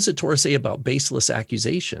also, what does the Torah say about baseless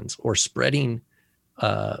accusations or spreading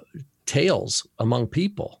tales among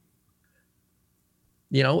people?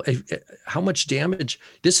 You know, how much damage?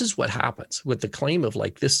 This is what happens with the claim of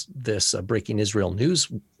like this Breaking Israel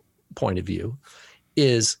News point of view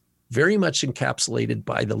is very much encapsulated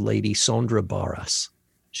by the lady Sondra Baras.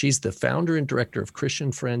 She's the founder and director of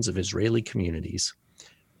Christian Friends of Israeli Communities.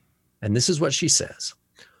 And this is what she says.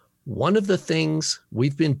 One of the things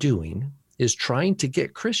we've been doing is trying to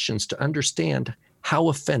get Christians to understand how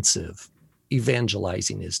offensive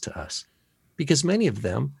evangelizing is to us, because many of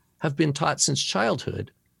them have been taught since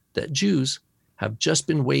childhood that Jews have just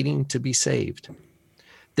been waiting to be saved.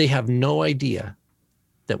 They have no idea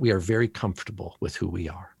that we are very comfortable with who we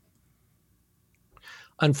are.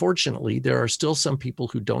 Unfortunately, there are still some people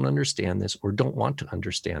who don't understand this or don't want to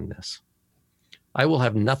understand this. I will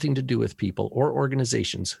have nothing to do with people or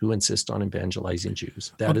organizations who insist on evangelizing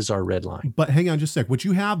Jews. That is our red line. But hang on just a sec. What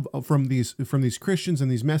you have from these Christians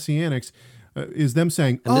and these Messianics is them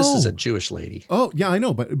saying, and this is a Jewish lady. Oh, yeah, I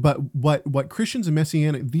know. But what Christians and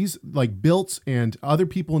Messianic, these like Biltz and other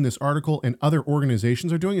people in this article and other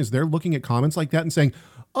organizations are doing is they're looking at comments like that and saying,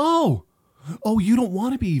 oh, you don't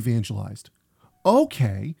want to be evangelized.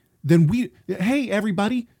 Okay, then hey,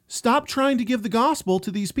 everybody, stop trying to give the gospel to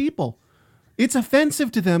these people. It's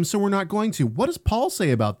offensive to them, so we're not going to. What does Paul say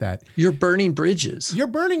about that? You're burning bridges. You're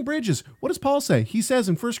burning bridges. What does Paul say? He says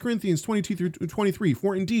in 1 Corinthians 22 through 23,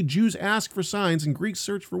 for indeed Jews ask for signs and Greeks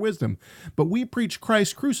search for wisdom, but we preach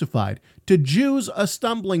Christ crucified, to Jews a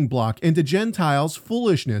stumbling block, and to Gentiles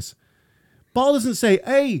foolishness. Paul doesn't say,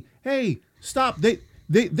 hey, stop.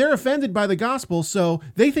 They're offended by the gospel, so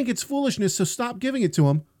they think it's foolishness, so stop giving it to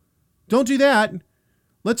them. Don't do that.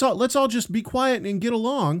 Let's all just be quiet and get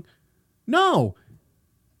along. No.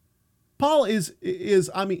 Paul he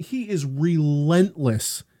is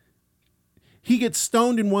relentless. He gets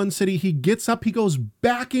stoned in one city, he gets up, he goes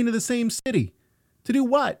back into the same city. To do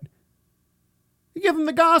what? To give them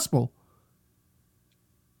the gospel.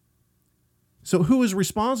 So who is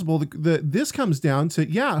responsible? This comes down to,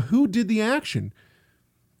 who did the action?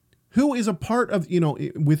 Who is a part of,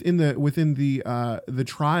 within the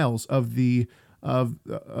trials of the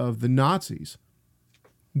Nazis?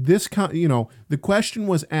 The question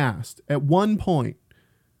was asked at one point,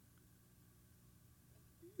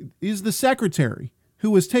 is the secretary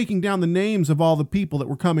who was taking down the names of all the people that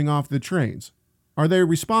were coming off the trains, are they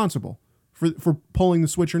responsible for pulling the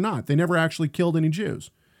switch or not? They never actually killed any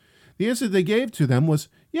Jews. The answer they gave to them was,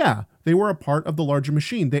 they were a part of the larger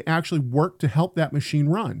machine. They actually worked to help that machine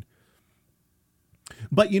run.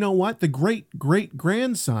 But you know what? The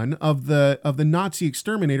great-great-grandson of the Nazi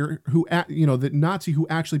exterminator the Nazi who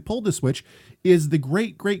actually pulled the switch is the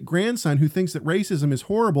great-great-grandson who thinks that racism is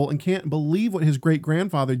horrible and can't believe what his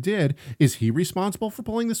great-grandfather did. Is he responsible for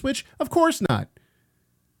pulling the switch? Of course not.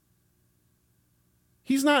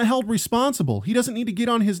 He's not held responsible. He doesn't need to get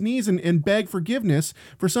on his knees and beg forgiveness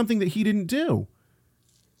for something that he didn't do.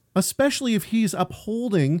 Especially if he's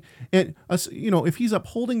upholding the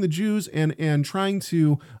Jews and trying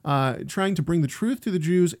to bring the truth to the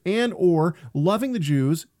Jews and or loving the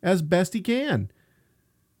Jews as best he can.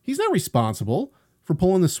 He's not responsible for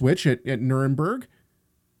pulling the switch at Nuremberg.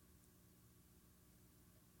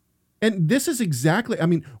 And this is exactly,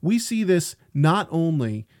 we see this not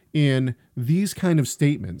only in these kind of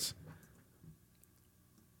statements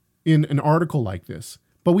in an article like this.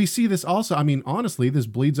 But we see this also, I mean, honestly, this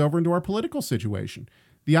bleeds over into our political situation.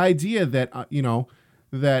 The idea that,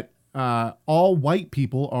 all white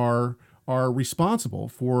people are responsible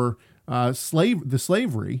for the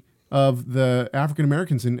slavery of the African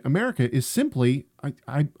Americans in America is simply,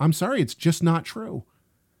 I'm sorry, it's just not true.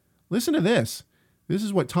 Listen to this. This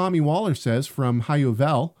is what Tommy Waller says from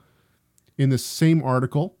Hayuvel in the same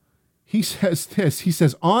article. He says this. He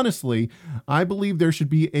says, honestly, I believe there should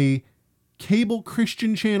be a cable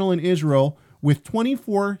Christian channel in Israel with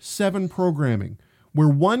 24/7 programming where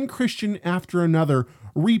one Christian after another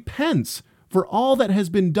repents for all that has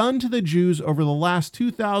been done to the Jews over the last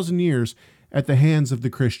 2,000 years at the hands of the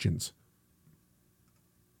Christians.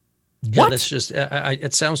 Yeah, that's just,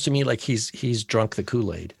 it sounds to me like he's drunk the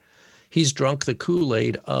Kool-Aid. He's drunk the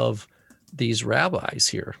Kool-Aid of these rabbis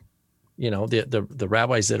here, the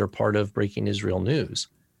rabbis that are part of Breaking Israel News.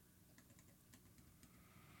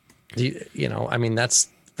 That's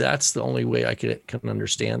the only way I can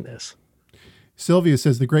understand this. Sylvia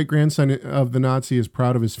says the great-grandson of the Nazi is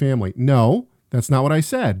proud of his family. No, that's not what I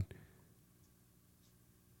said.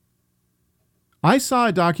 I saw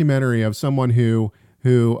a documentary of someone who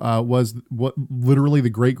was literally the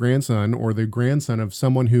great-grandson or the grandson of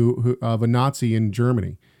someone who of a Nazi in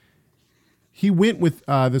Germany. He went with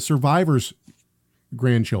the survivors'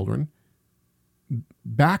 grandchildren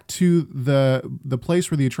back to the place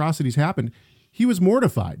where the atrocities happened. He was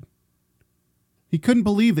mortified. He couldn't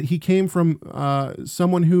believe that he came from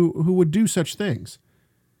someone who would do such things.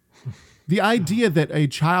 The idea that a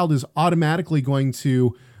child is automatically going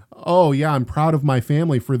to, oh yeah, I'm proud of my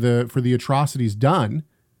family for the atrocities done.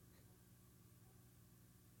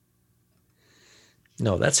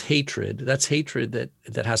 No, that's hatred. That's hatred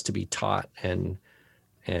that has to be taught and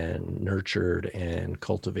nurtured and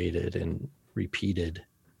cultivated and repeated.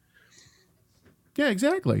 Yeah,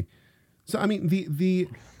 exactly. So, I mean, the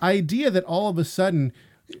idea that all of a sudden,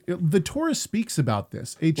 the Torah speaks about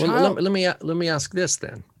this. Well, let me ask this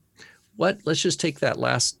then. Let's just take that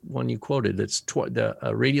last one you quoted. It's the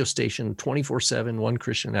radio station 24/7, one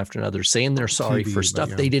Christian after another, saying they're sorry for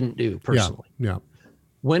stuff they didn't do personally. Yeah.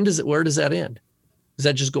 Where does that end? Does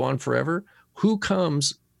that just go on forever? Who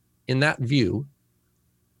comes in that view?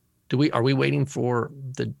 Are we waiting for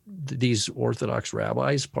these Orthodox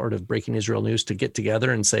rabbis, part of Breaking Israel News, to get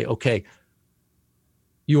together and say, okay,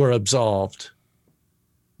 you are absolved?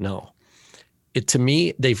 No. To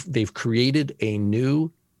me, they've created a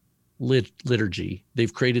new liturgy.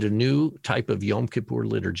 They've created a new type of Yom Kippur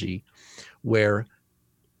liturgy where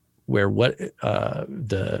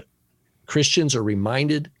the Christians are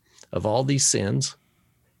reminded of all these sins,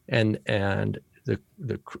 and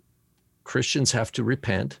the Christians have to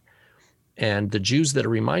repent. And the Jews that are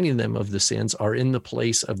reminding them of the sins are in the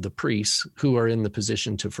place of the priests who are in the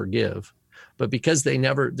position to forgive. But because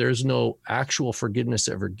there's no actual forgiveness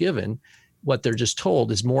ever given, what they're just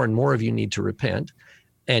told is more and more of you need to repent.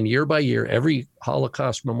 And year by year, every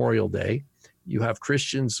Holocaust Memorial Day, you have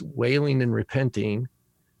Christians wailing and repenting,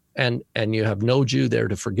 and you have no Jew there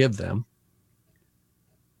to forgive them,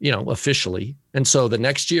 officially. And so the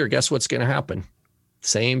next year, guess what's going to happen?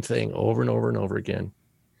 Same thing over and over and over again,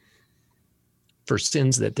 for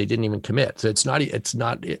sins that they didn't even commit. So it's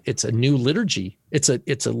a new liturgy. It's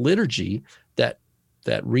a liturgy that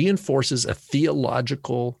reinforces a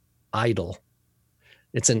theological idol.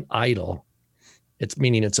 It's an idol. It's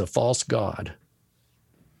meaning it's a false god.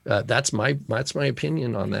 That's my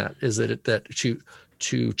opinion on that, is that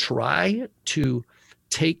to try to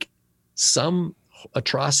take some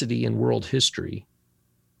atrocity in world history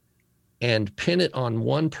and pin it on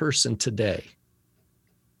one person today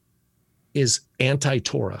is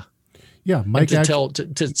anti-Torah. Yeah, Mike.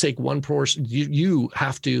 To take one person, you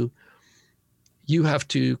have to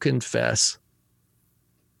confess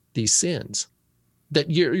these sins. That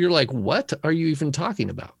you're like, what are you even talking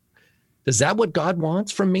about? Is that what God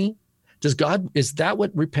wants from me? Is that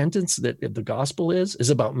what repentance, that the gospel is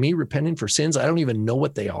about me repenting for sins I don't even know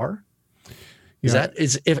what they are?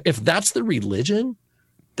 If that's the religion,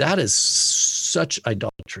 that is such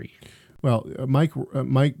idolatry. Well, Mike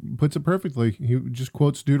puts it perfectly. He just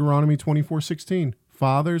quotes Deuteronomy 24:16.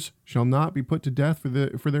 Fathers shall not be put to death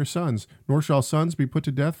for their sons, nor shall sons be put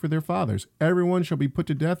to death for their fathers. Everyone shall be put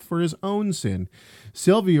to death for his own sin.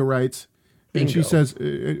 Sylvia writes, and she says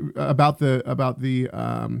about the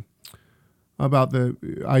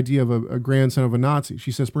idea of a grandson of a Nazi.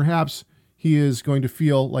 She says perhaps he is going to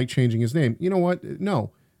feel like changing his name. You know what?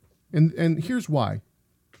 No, and here's why.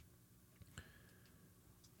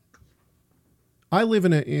 I live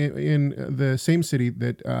in the same city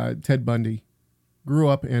that Ted Bundy grew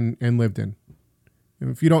up and lived in. And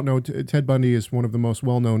if you don't know, Ted Bundy is one of the most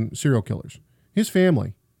well-known serial killers. His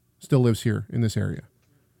family still lives here in this area.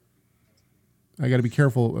 I got to be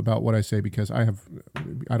careful about what I say because I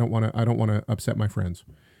don't want to upset my friends.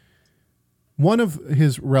 One of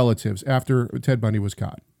his relatives, after Ted Bundy was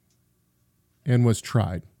caught and was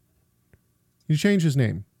tried, he changed his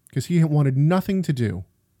name because he wanted nothing to do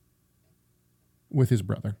with his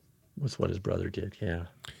brother. With what his brother did, yeah.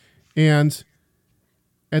 And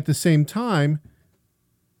at the same time,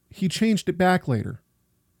 he changed it back later.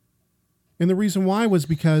 And the reason why was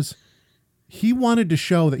because he wanted to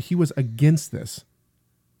show that he was against this.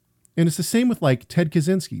 And it's the same with like Ted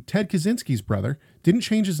Kaczynski. Ted Kaczynski's brother didn't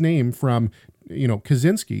change his name from,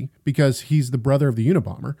 Kaczynski because he's the brother of the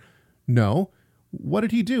Unabomber. No. What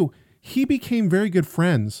did he do? He became very good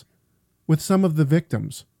friends with some of the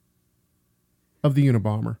victims of the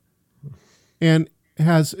Unabomber and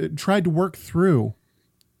has tried to work through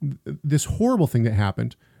this horrible thing that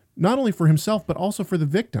happened, not only for himself, but also for the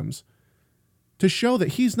victims, to show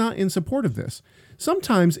that he's not in support of this.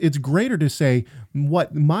 Sometimes it's greater to say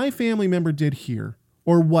what my family member did here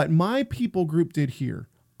or what my people group did here.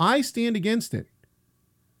 I stand against it.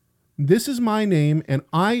 This is my name, and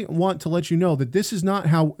I want to let you know that this is not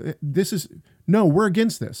how this is. No, we're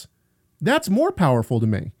against this. That's more powerful to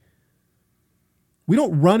me. We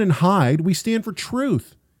don't run and hide. We stand for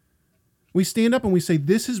truth. We stand up and we say,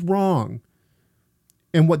 this is wrong.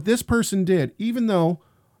 And what this person did, even though,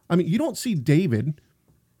 you don't see David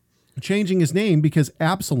changing his name because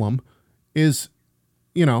Absalom is,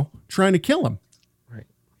 trying to kill him. Right.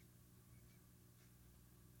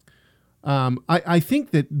 I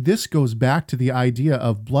think that this goes back to the idea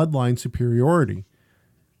of bloodline superiority.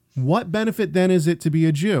 What benefit then is it to be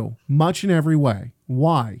a Jew? Much in every way.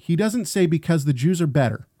 Why? He doesn't say because the Jews are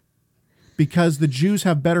better, because the Jews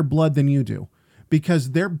have better blood than you do,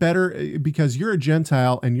 because they're better, because you're a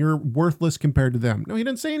Gentile and you're worthless compared to them. No, he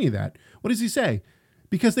didn't say any of that. What does he say?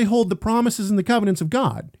 Because they hold the promises and the covenants of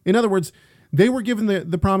God. In other words, they were given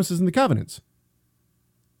the promises and the covenants.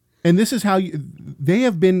 And this is how they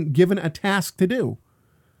have been given a task to do.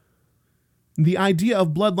 The idea of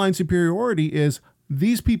bloodline superiority is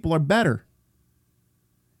these people are better.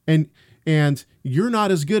 And you're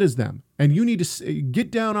not as good as them. And you need to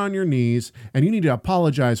get down on your knees and you need to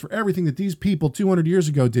apologize for everything that these people 200 years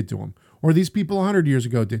ago did to them, or these people 100 years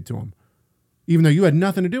ago did to them, even though you had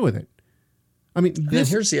nothing to do with it. And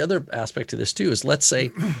here's the other aspect to this too, is let's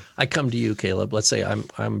say I come to you, Caleb, let's say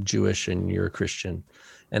I'm Jewish and you're a Christian,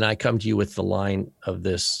 and I come to you with the line of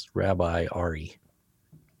this Rabbi Ari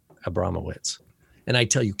Abramowitz. And I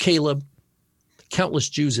tell you, Caleb, countless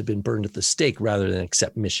Jews have been burned at the stake rather than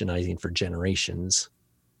accept missionizing for generations.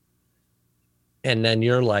 And then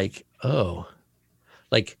you're like, oh,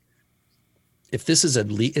 like if this is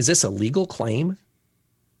is this a legal claim?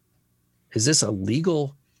 Is this a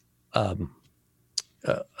legal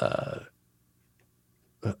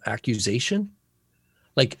accusation?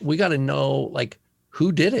 Like, we got to know, like,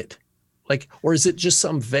 who did it? Like, or is it just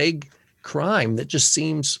some vague crime that just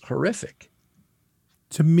seems horrific?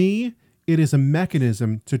 To me, it is a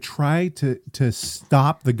mechanism to try to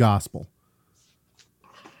stop the gospel.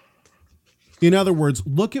 In other words,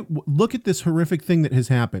 look at this horrific thing that has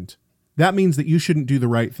happened. That means that you shouldn't do the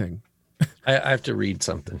right thing. I have to read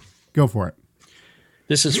something. Go for it.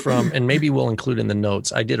 This is from, and maybe we'll include in the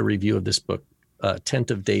notes, I did a review of this book,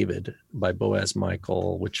 Tent of David by Boaz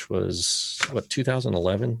Michael, which was,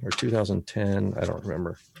 2011 or 2010? I don't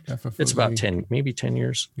remember. It's about 10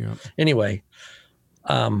 years. Yeah. Anyway,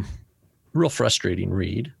 real frustrating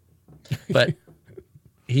read. But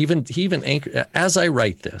he even anchored, as I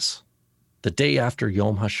write this, the day after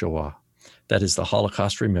Yom HaShoah, that is the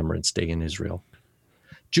Holocaust Remembrance Day in Israel,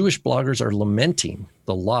 Jewish bloggers are lamenting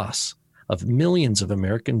the loss of millions of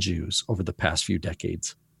American Jews over the past few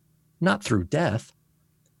decades, not through death,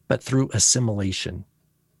 but through assimilation.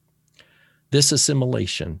 This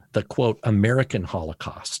assimilation, the quote, American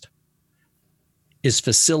Holocaust, is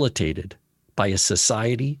facilitated by a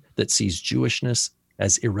society that sees Jewishness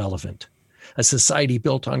as irrelevant, a society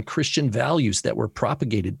built on Christian values that were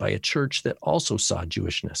propagated by a church that also saw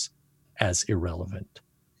Jewishness as irrelevant.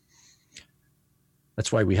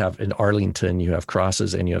 That's why we have in Arlington, you have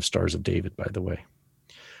crosses and you have Stars of David, by the way.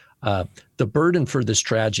 The burden for this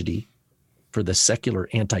tragedy, for the secular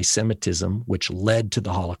anti-Semitism, which led to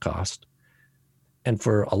the Holocaust, and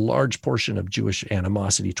for a large portion of Jewish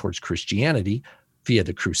animosity towards Christianity via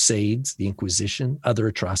the Crusades, the Inquisition, other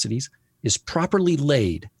atrocities, is properly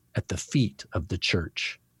laid at the feet of the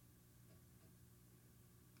church.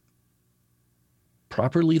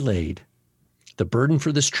 properly laid. The burden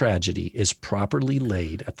for this tragedy is properly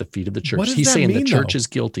laid at the feet of the church. What does He's that saying mean, the church though? is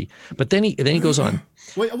guilty. But then he goes on.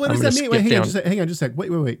 Wait, what I'm does that gonna mean? Wait, skip hang on, down. just a sec.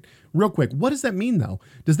 Wait. Real quick. What does that mean, though?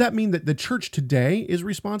 Does that mean that the church today is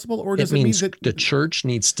responsible, or does it mean means that the church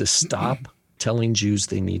needs to stop telling Jews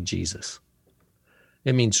they need Jesus.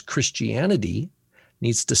 It means Christianity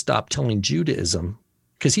needs to stop telling Judaism,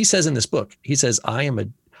 because he says in this book, he says,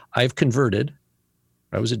 I've converted.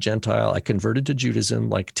 I was a Gentile. I converted to Judaism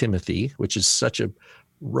like Timothy, which is such a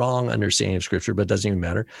wrong understanding of scripture, but it doesn't even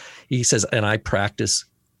matter. He says, and I practice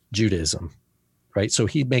Judaism, right? So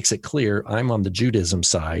he makes it clear, I'm on the Judaism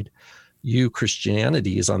side. You,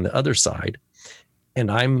 Christianity, is on the other side.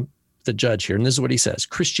 And I'm the judge here. And this is what he says.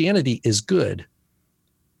 Christianity is good.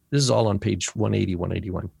 This is all on page 180,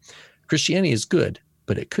 181. Christianity is good,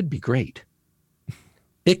 but it could be great.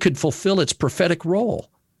 It could fulfill its prophetic role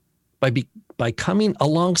by coming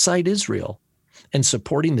alongside Israel and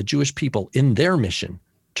supporting the Jewish people in their mission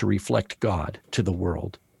to reflect God to the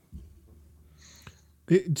world.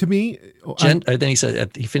 to me? Then he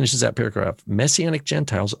said, he finishes that paragraph, Messianic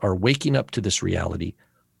Gentiles are waking up to this reality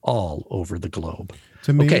all over the globe.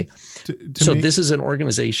 To me, okay, so me, this is an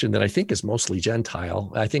organization that I think is mostly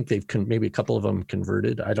Gentile. I think they've maybe a couple of them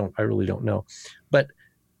converted. I really don't know. But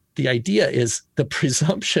the idea is the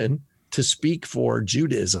presumption to speak for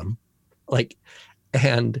Judaism,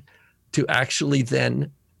 and to actually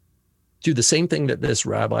then do the same thing that this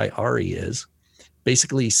Rabbi Ari is,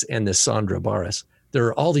 basically, and this Sandra Baras. There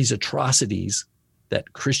are all these atrocities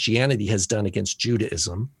that Christianity has done against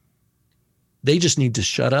Judaism. They just need to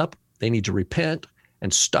shut up. They need to repent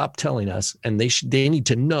and stop telling us. And they need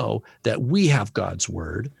to know that we have God's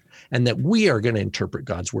word and that we are going to interpret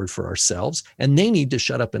God's word for ourselves. And they need to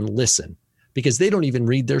shut up and listen, because they don't even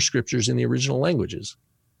read their scriptures in the original languages.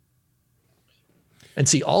 And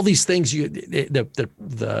see, all these things,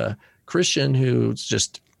 the Christian who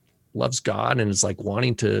just loves God and is like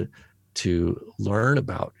wanting to learn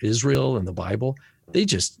about Israel and the Bible, they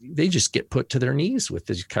just get put to their knees with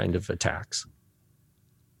these kind of attacks.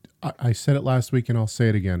 I said it last week and I'll say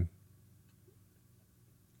it again.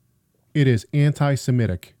 It is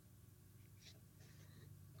anti-Semitic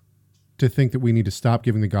to think that we need to stop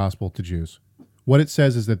giving the gospel to Jews. What it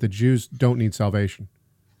says is that the Jews don't need salvation.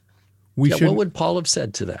 What would Paul have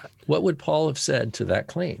said to that? What would Paul have said to that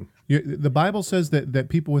claim? The Bible says that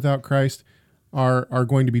people without Christ are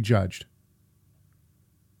going to be judged.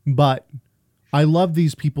 But I love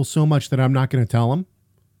these people so much that I'm not going to tell them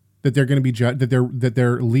that they're going to be judged, that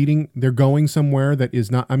they're going somewhere that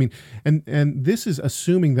is not. I mean, and this is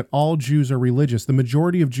assuming that all Jews are religious. The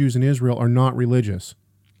majority of Jews in Israel are not religious.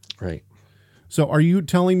 Right. So are you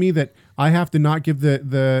telling me that I have to not give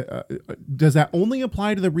does that only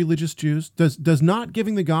apply to the religious Jews? Does not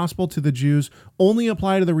giving the gospel to the Jews only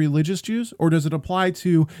apply to the religious Jews, or does it apply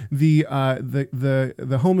to the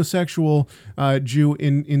homosexual Jew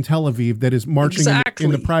in Tel Aviv that is marching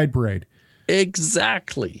in the Pride Parade?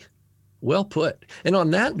 Exactly. Well put. And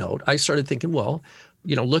on that note, I started thinking, well,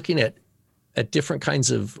 looking at different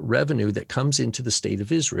kinds of revenue that comes into the state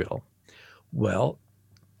of Israel. Well,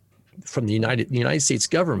 from the United States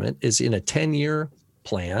government is in a 10-year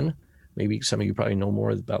plan. Maybe some of you probably know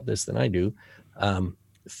more about this than I do.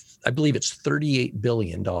 I believe it's $38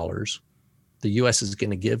 billion. The U.S. is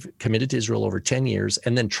going to committed to Israel over 10 years.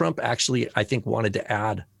 And then Trump actually, I think, wanted to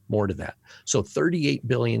add more to that. So $38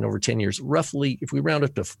 billion over 10 years, roughly, if we round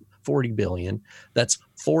up to $40 billion, that's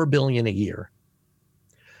 $4 billion a year.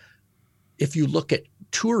 If you look at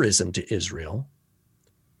tourism to Israel,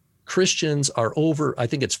 Christians are over, I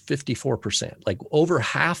think it's 54%, like over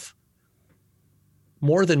half,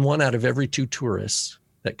 more than 1 out of every 2 tourists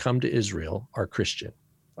that come to Israel are Christian.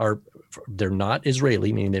 They're not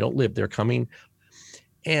Israeli, meaning they don't live, they're coming.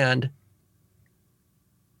 And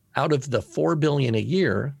out of the $4 billion a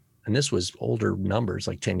year, and this was older numbers,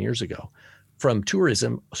 like 10 years ago, from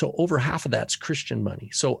tourism, so over half of that's Christian money.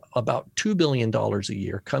 So about $2 billion a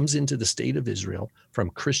year comes into the state of Israel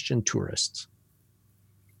from Christian tourists.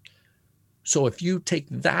 So if you take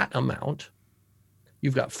that amount,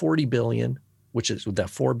 you've got 40 billion, which is that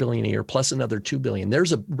 4 billion a year plus another 2 billion.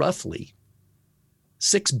 There's a roughly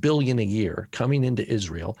 6 billion a year coming into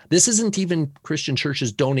Israel. This isn't even Christian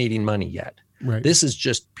churches donating money yet. Right. This is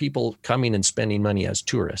just people coming and spending money as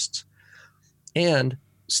tourists, and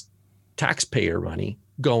taxpayer money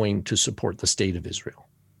going to support the state of Israel.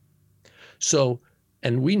 So,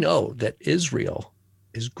 and we know that Israel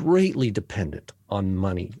is greatly dependent on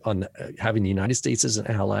money, on having the United States as an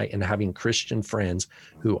ally and having Christian friends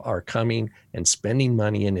who are coming and spending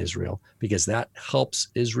money in Israel, because that helps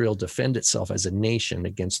Israel defend itself as a nation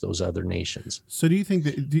against those other nations. So do you think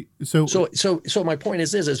that, So my point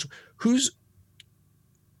is who's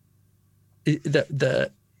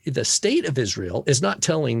the state of Israel is not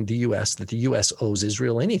telling the U.S. that the U.S. owes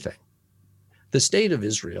Israel anything. The state of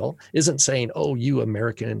Israel isn't saying, oh, you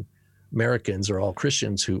Americans are all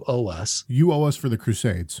Christians who owe us. You owe us for the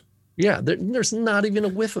Crusades. Yeah, there's not even a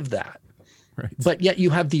whiff of that. Right. But yet you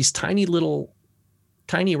have these tiny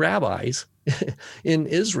rabbis in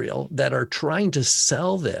Israel that are trying to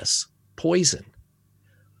sell this poison.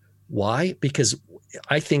 Why? Because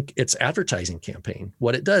I think it's advertising campaign.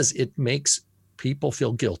 What it does, it makes people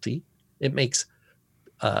feel guilty. It makes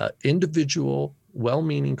individual,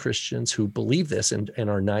 well-meaning Christians who believe this and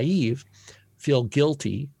are naive feel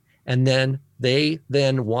guilty. And then they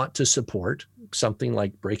want to support something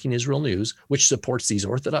like Breaking Israel News, which supports these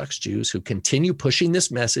Orthodox Jews who continue pushing this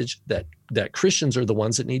message that Christians are the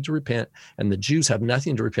ones that need to repent, and the Jews have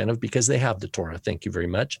nothing to repent of because they have the Torah. Thank you very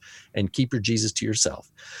much. And keep your Jesus to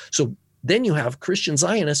yourself. So then you have Christian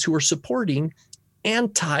Zionists who are supporting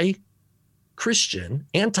anti-Christian,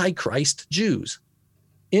 anti-Christ Jews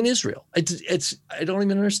in Israel. It's I don't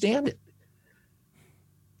even understand it.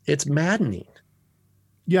 It's maddening.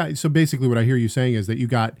 Yeah. So basically what I hear you saying is that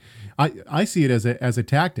I see it as a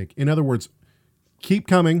tactic. In other words, keep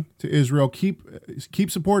coming to Israel, keep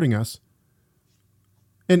supporting us.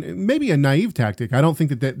 And maybe a naive tactic. I don't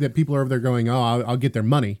think that people are over there going, oh, I'll get their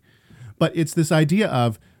money. But it's this idea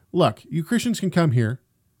of, look, you Christians can come here.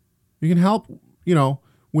 You can help,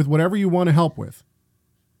 with whatever you want to help with.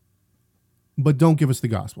 But don't give us the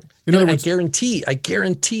gospel. In other words, I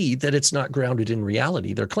guarantee that it's not grounded in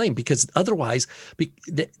reality, their claim, because otherwise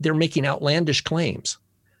they're making outlandish claims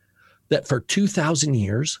that for 2,000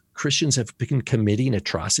 years, Christians have been committing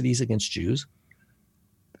atrocities against Jews.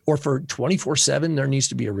 Or for 24/7, there needs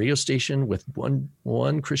to be a radio station with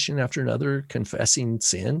one Christian after another confessing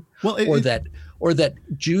sin. Well, or that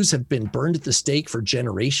Jews have been burned at the stake for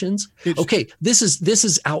generations. Okay,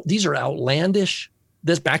 these are outlandish.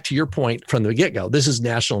 This, back to your point from the get-go, this is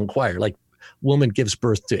National Enquirer, like woman gives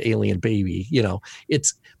birth to alien baby,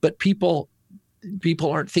 but people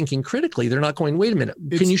aren't thinking critically. They're not going, wait a minute,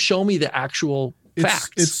 can you show me the actual facts?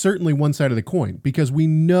 It's certainly one side of the coin, because we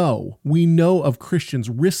know of Christians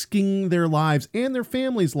risking their lives and their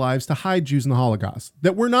families' lives to hide Jews in the Holocaust,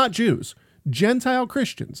 that were not Jews, Gentile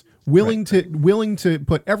Christians, willing to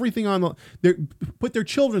put everything put their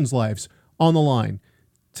children's lives on the line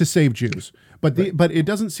to save Jews. But but it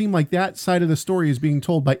doesn't seem like that side of the story is being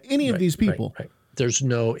told by any of these people. Right. There's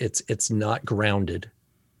it's not grounded.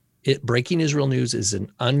 Breaking Israel News is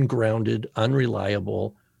an ungrounded,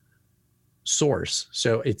 unreliable source.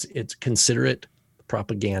 So it's consider it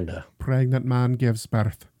propaganda. Pregnant man gives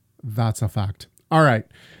birth. That's a fact. All right.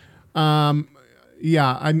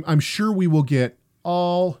 Yeah, I'm sure we will get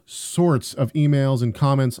all sorts of emails and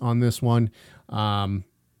comments on this one.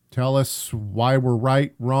 Tell us why we're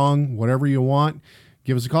right, wrong, whatever you want.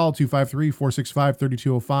 Give us a call,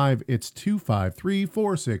 253-465-3205. It's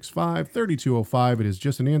 253-465-3205. It is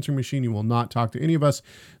just an answering machine. You will not talk to any of us,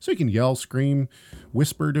 so you can yell, scream,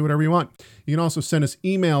 whisper, do whatever you want. You can also send us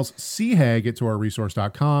emails,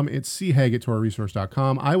 chag@torahresource.com. It's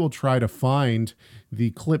chag@torahresource.com. I will try to find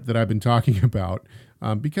the clip that I've been talking about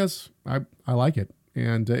because I like it,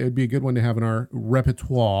 and it would be a good one to have in our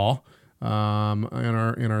repertoire. In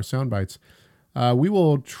our sound bites. We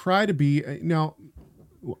will try to be now.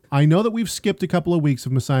 I know that we've skipped a couple of weeks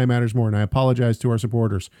of Messiah Matters More, and I apologize to our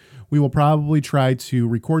supporters. We will probably try to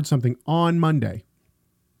record something on Monday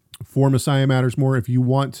for Messiah Matters More. If you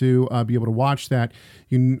want to be able to watch that,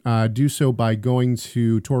 you can do so by going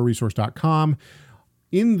to torahresource.com.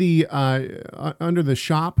 In the under the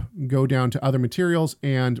shop, go down to other materials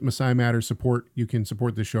and Messiah Matters support. You can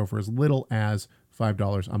support this show for as little as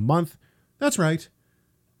 $5 a month. That's right.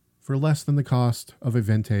 For less than the cost of a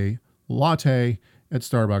venti latte at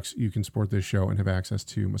Starbucks, you can support this show and have access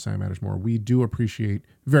to Messiah Matters More. We do appreciate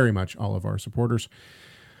very much all of our supporters.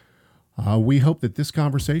 We hope that this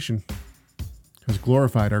conversation has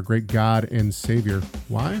glorified our great God and Savior.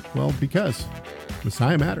 Why? Well, because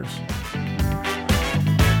Messiah matters.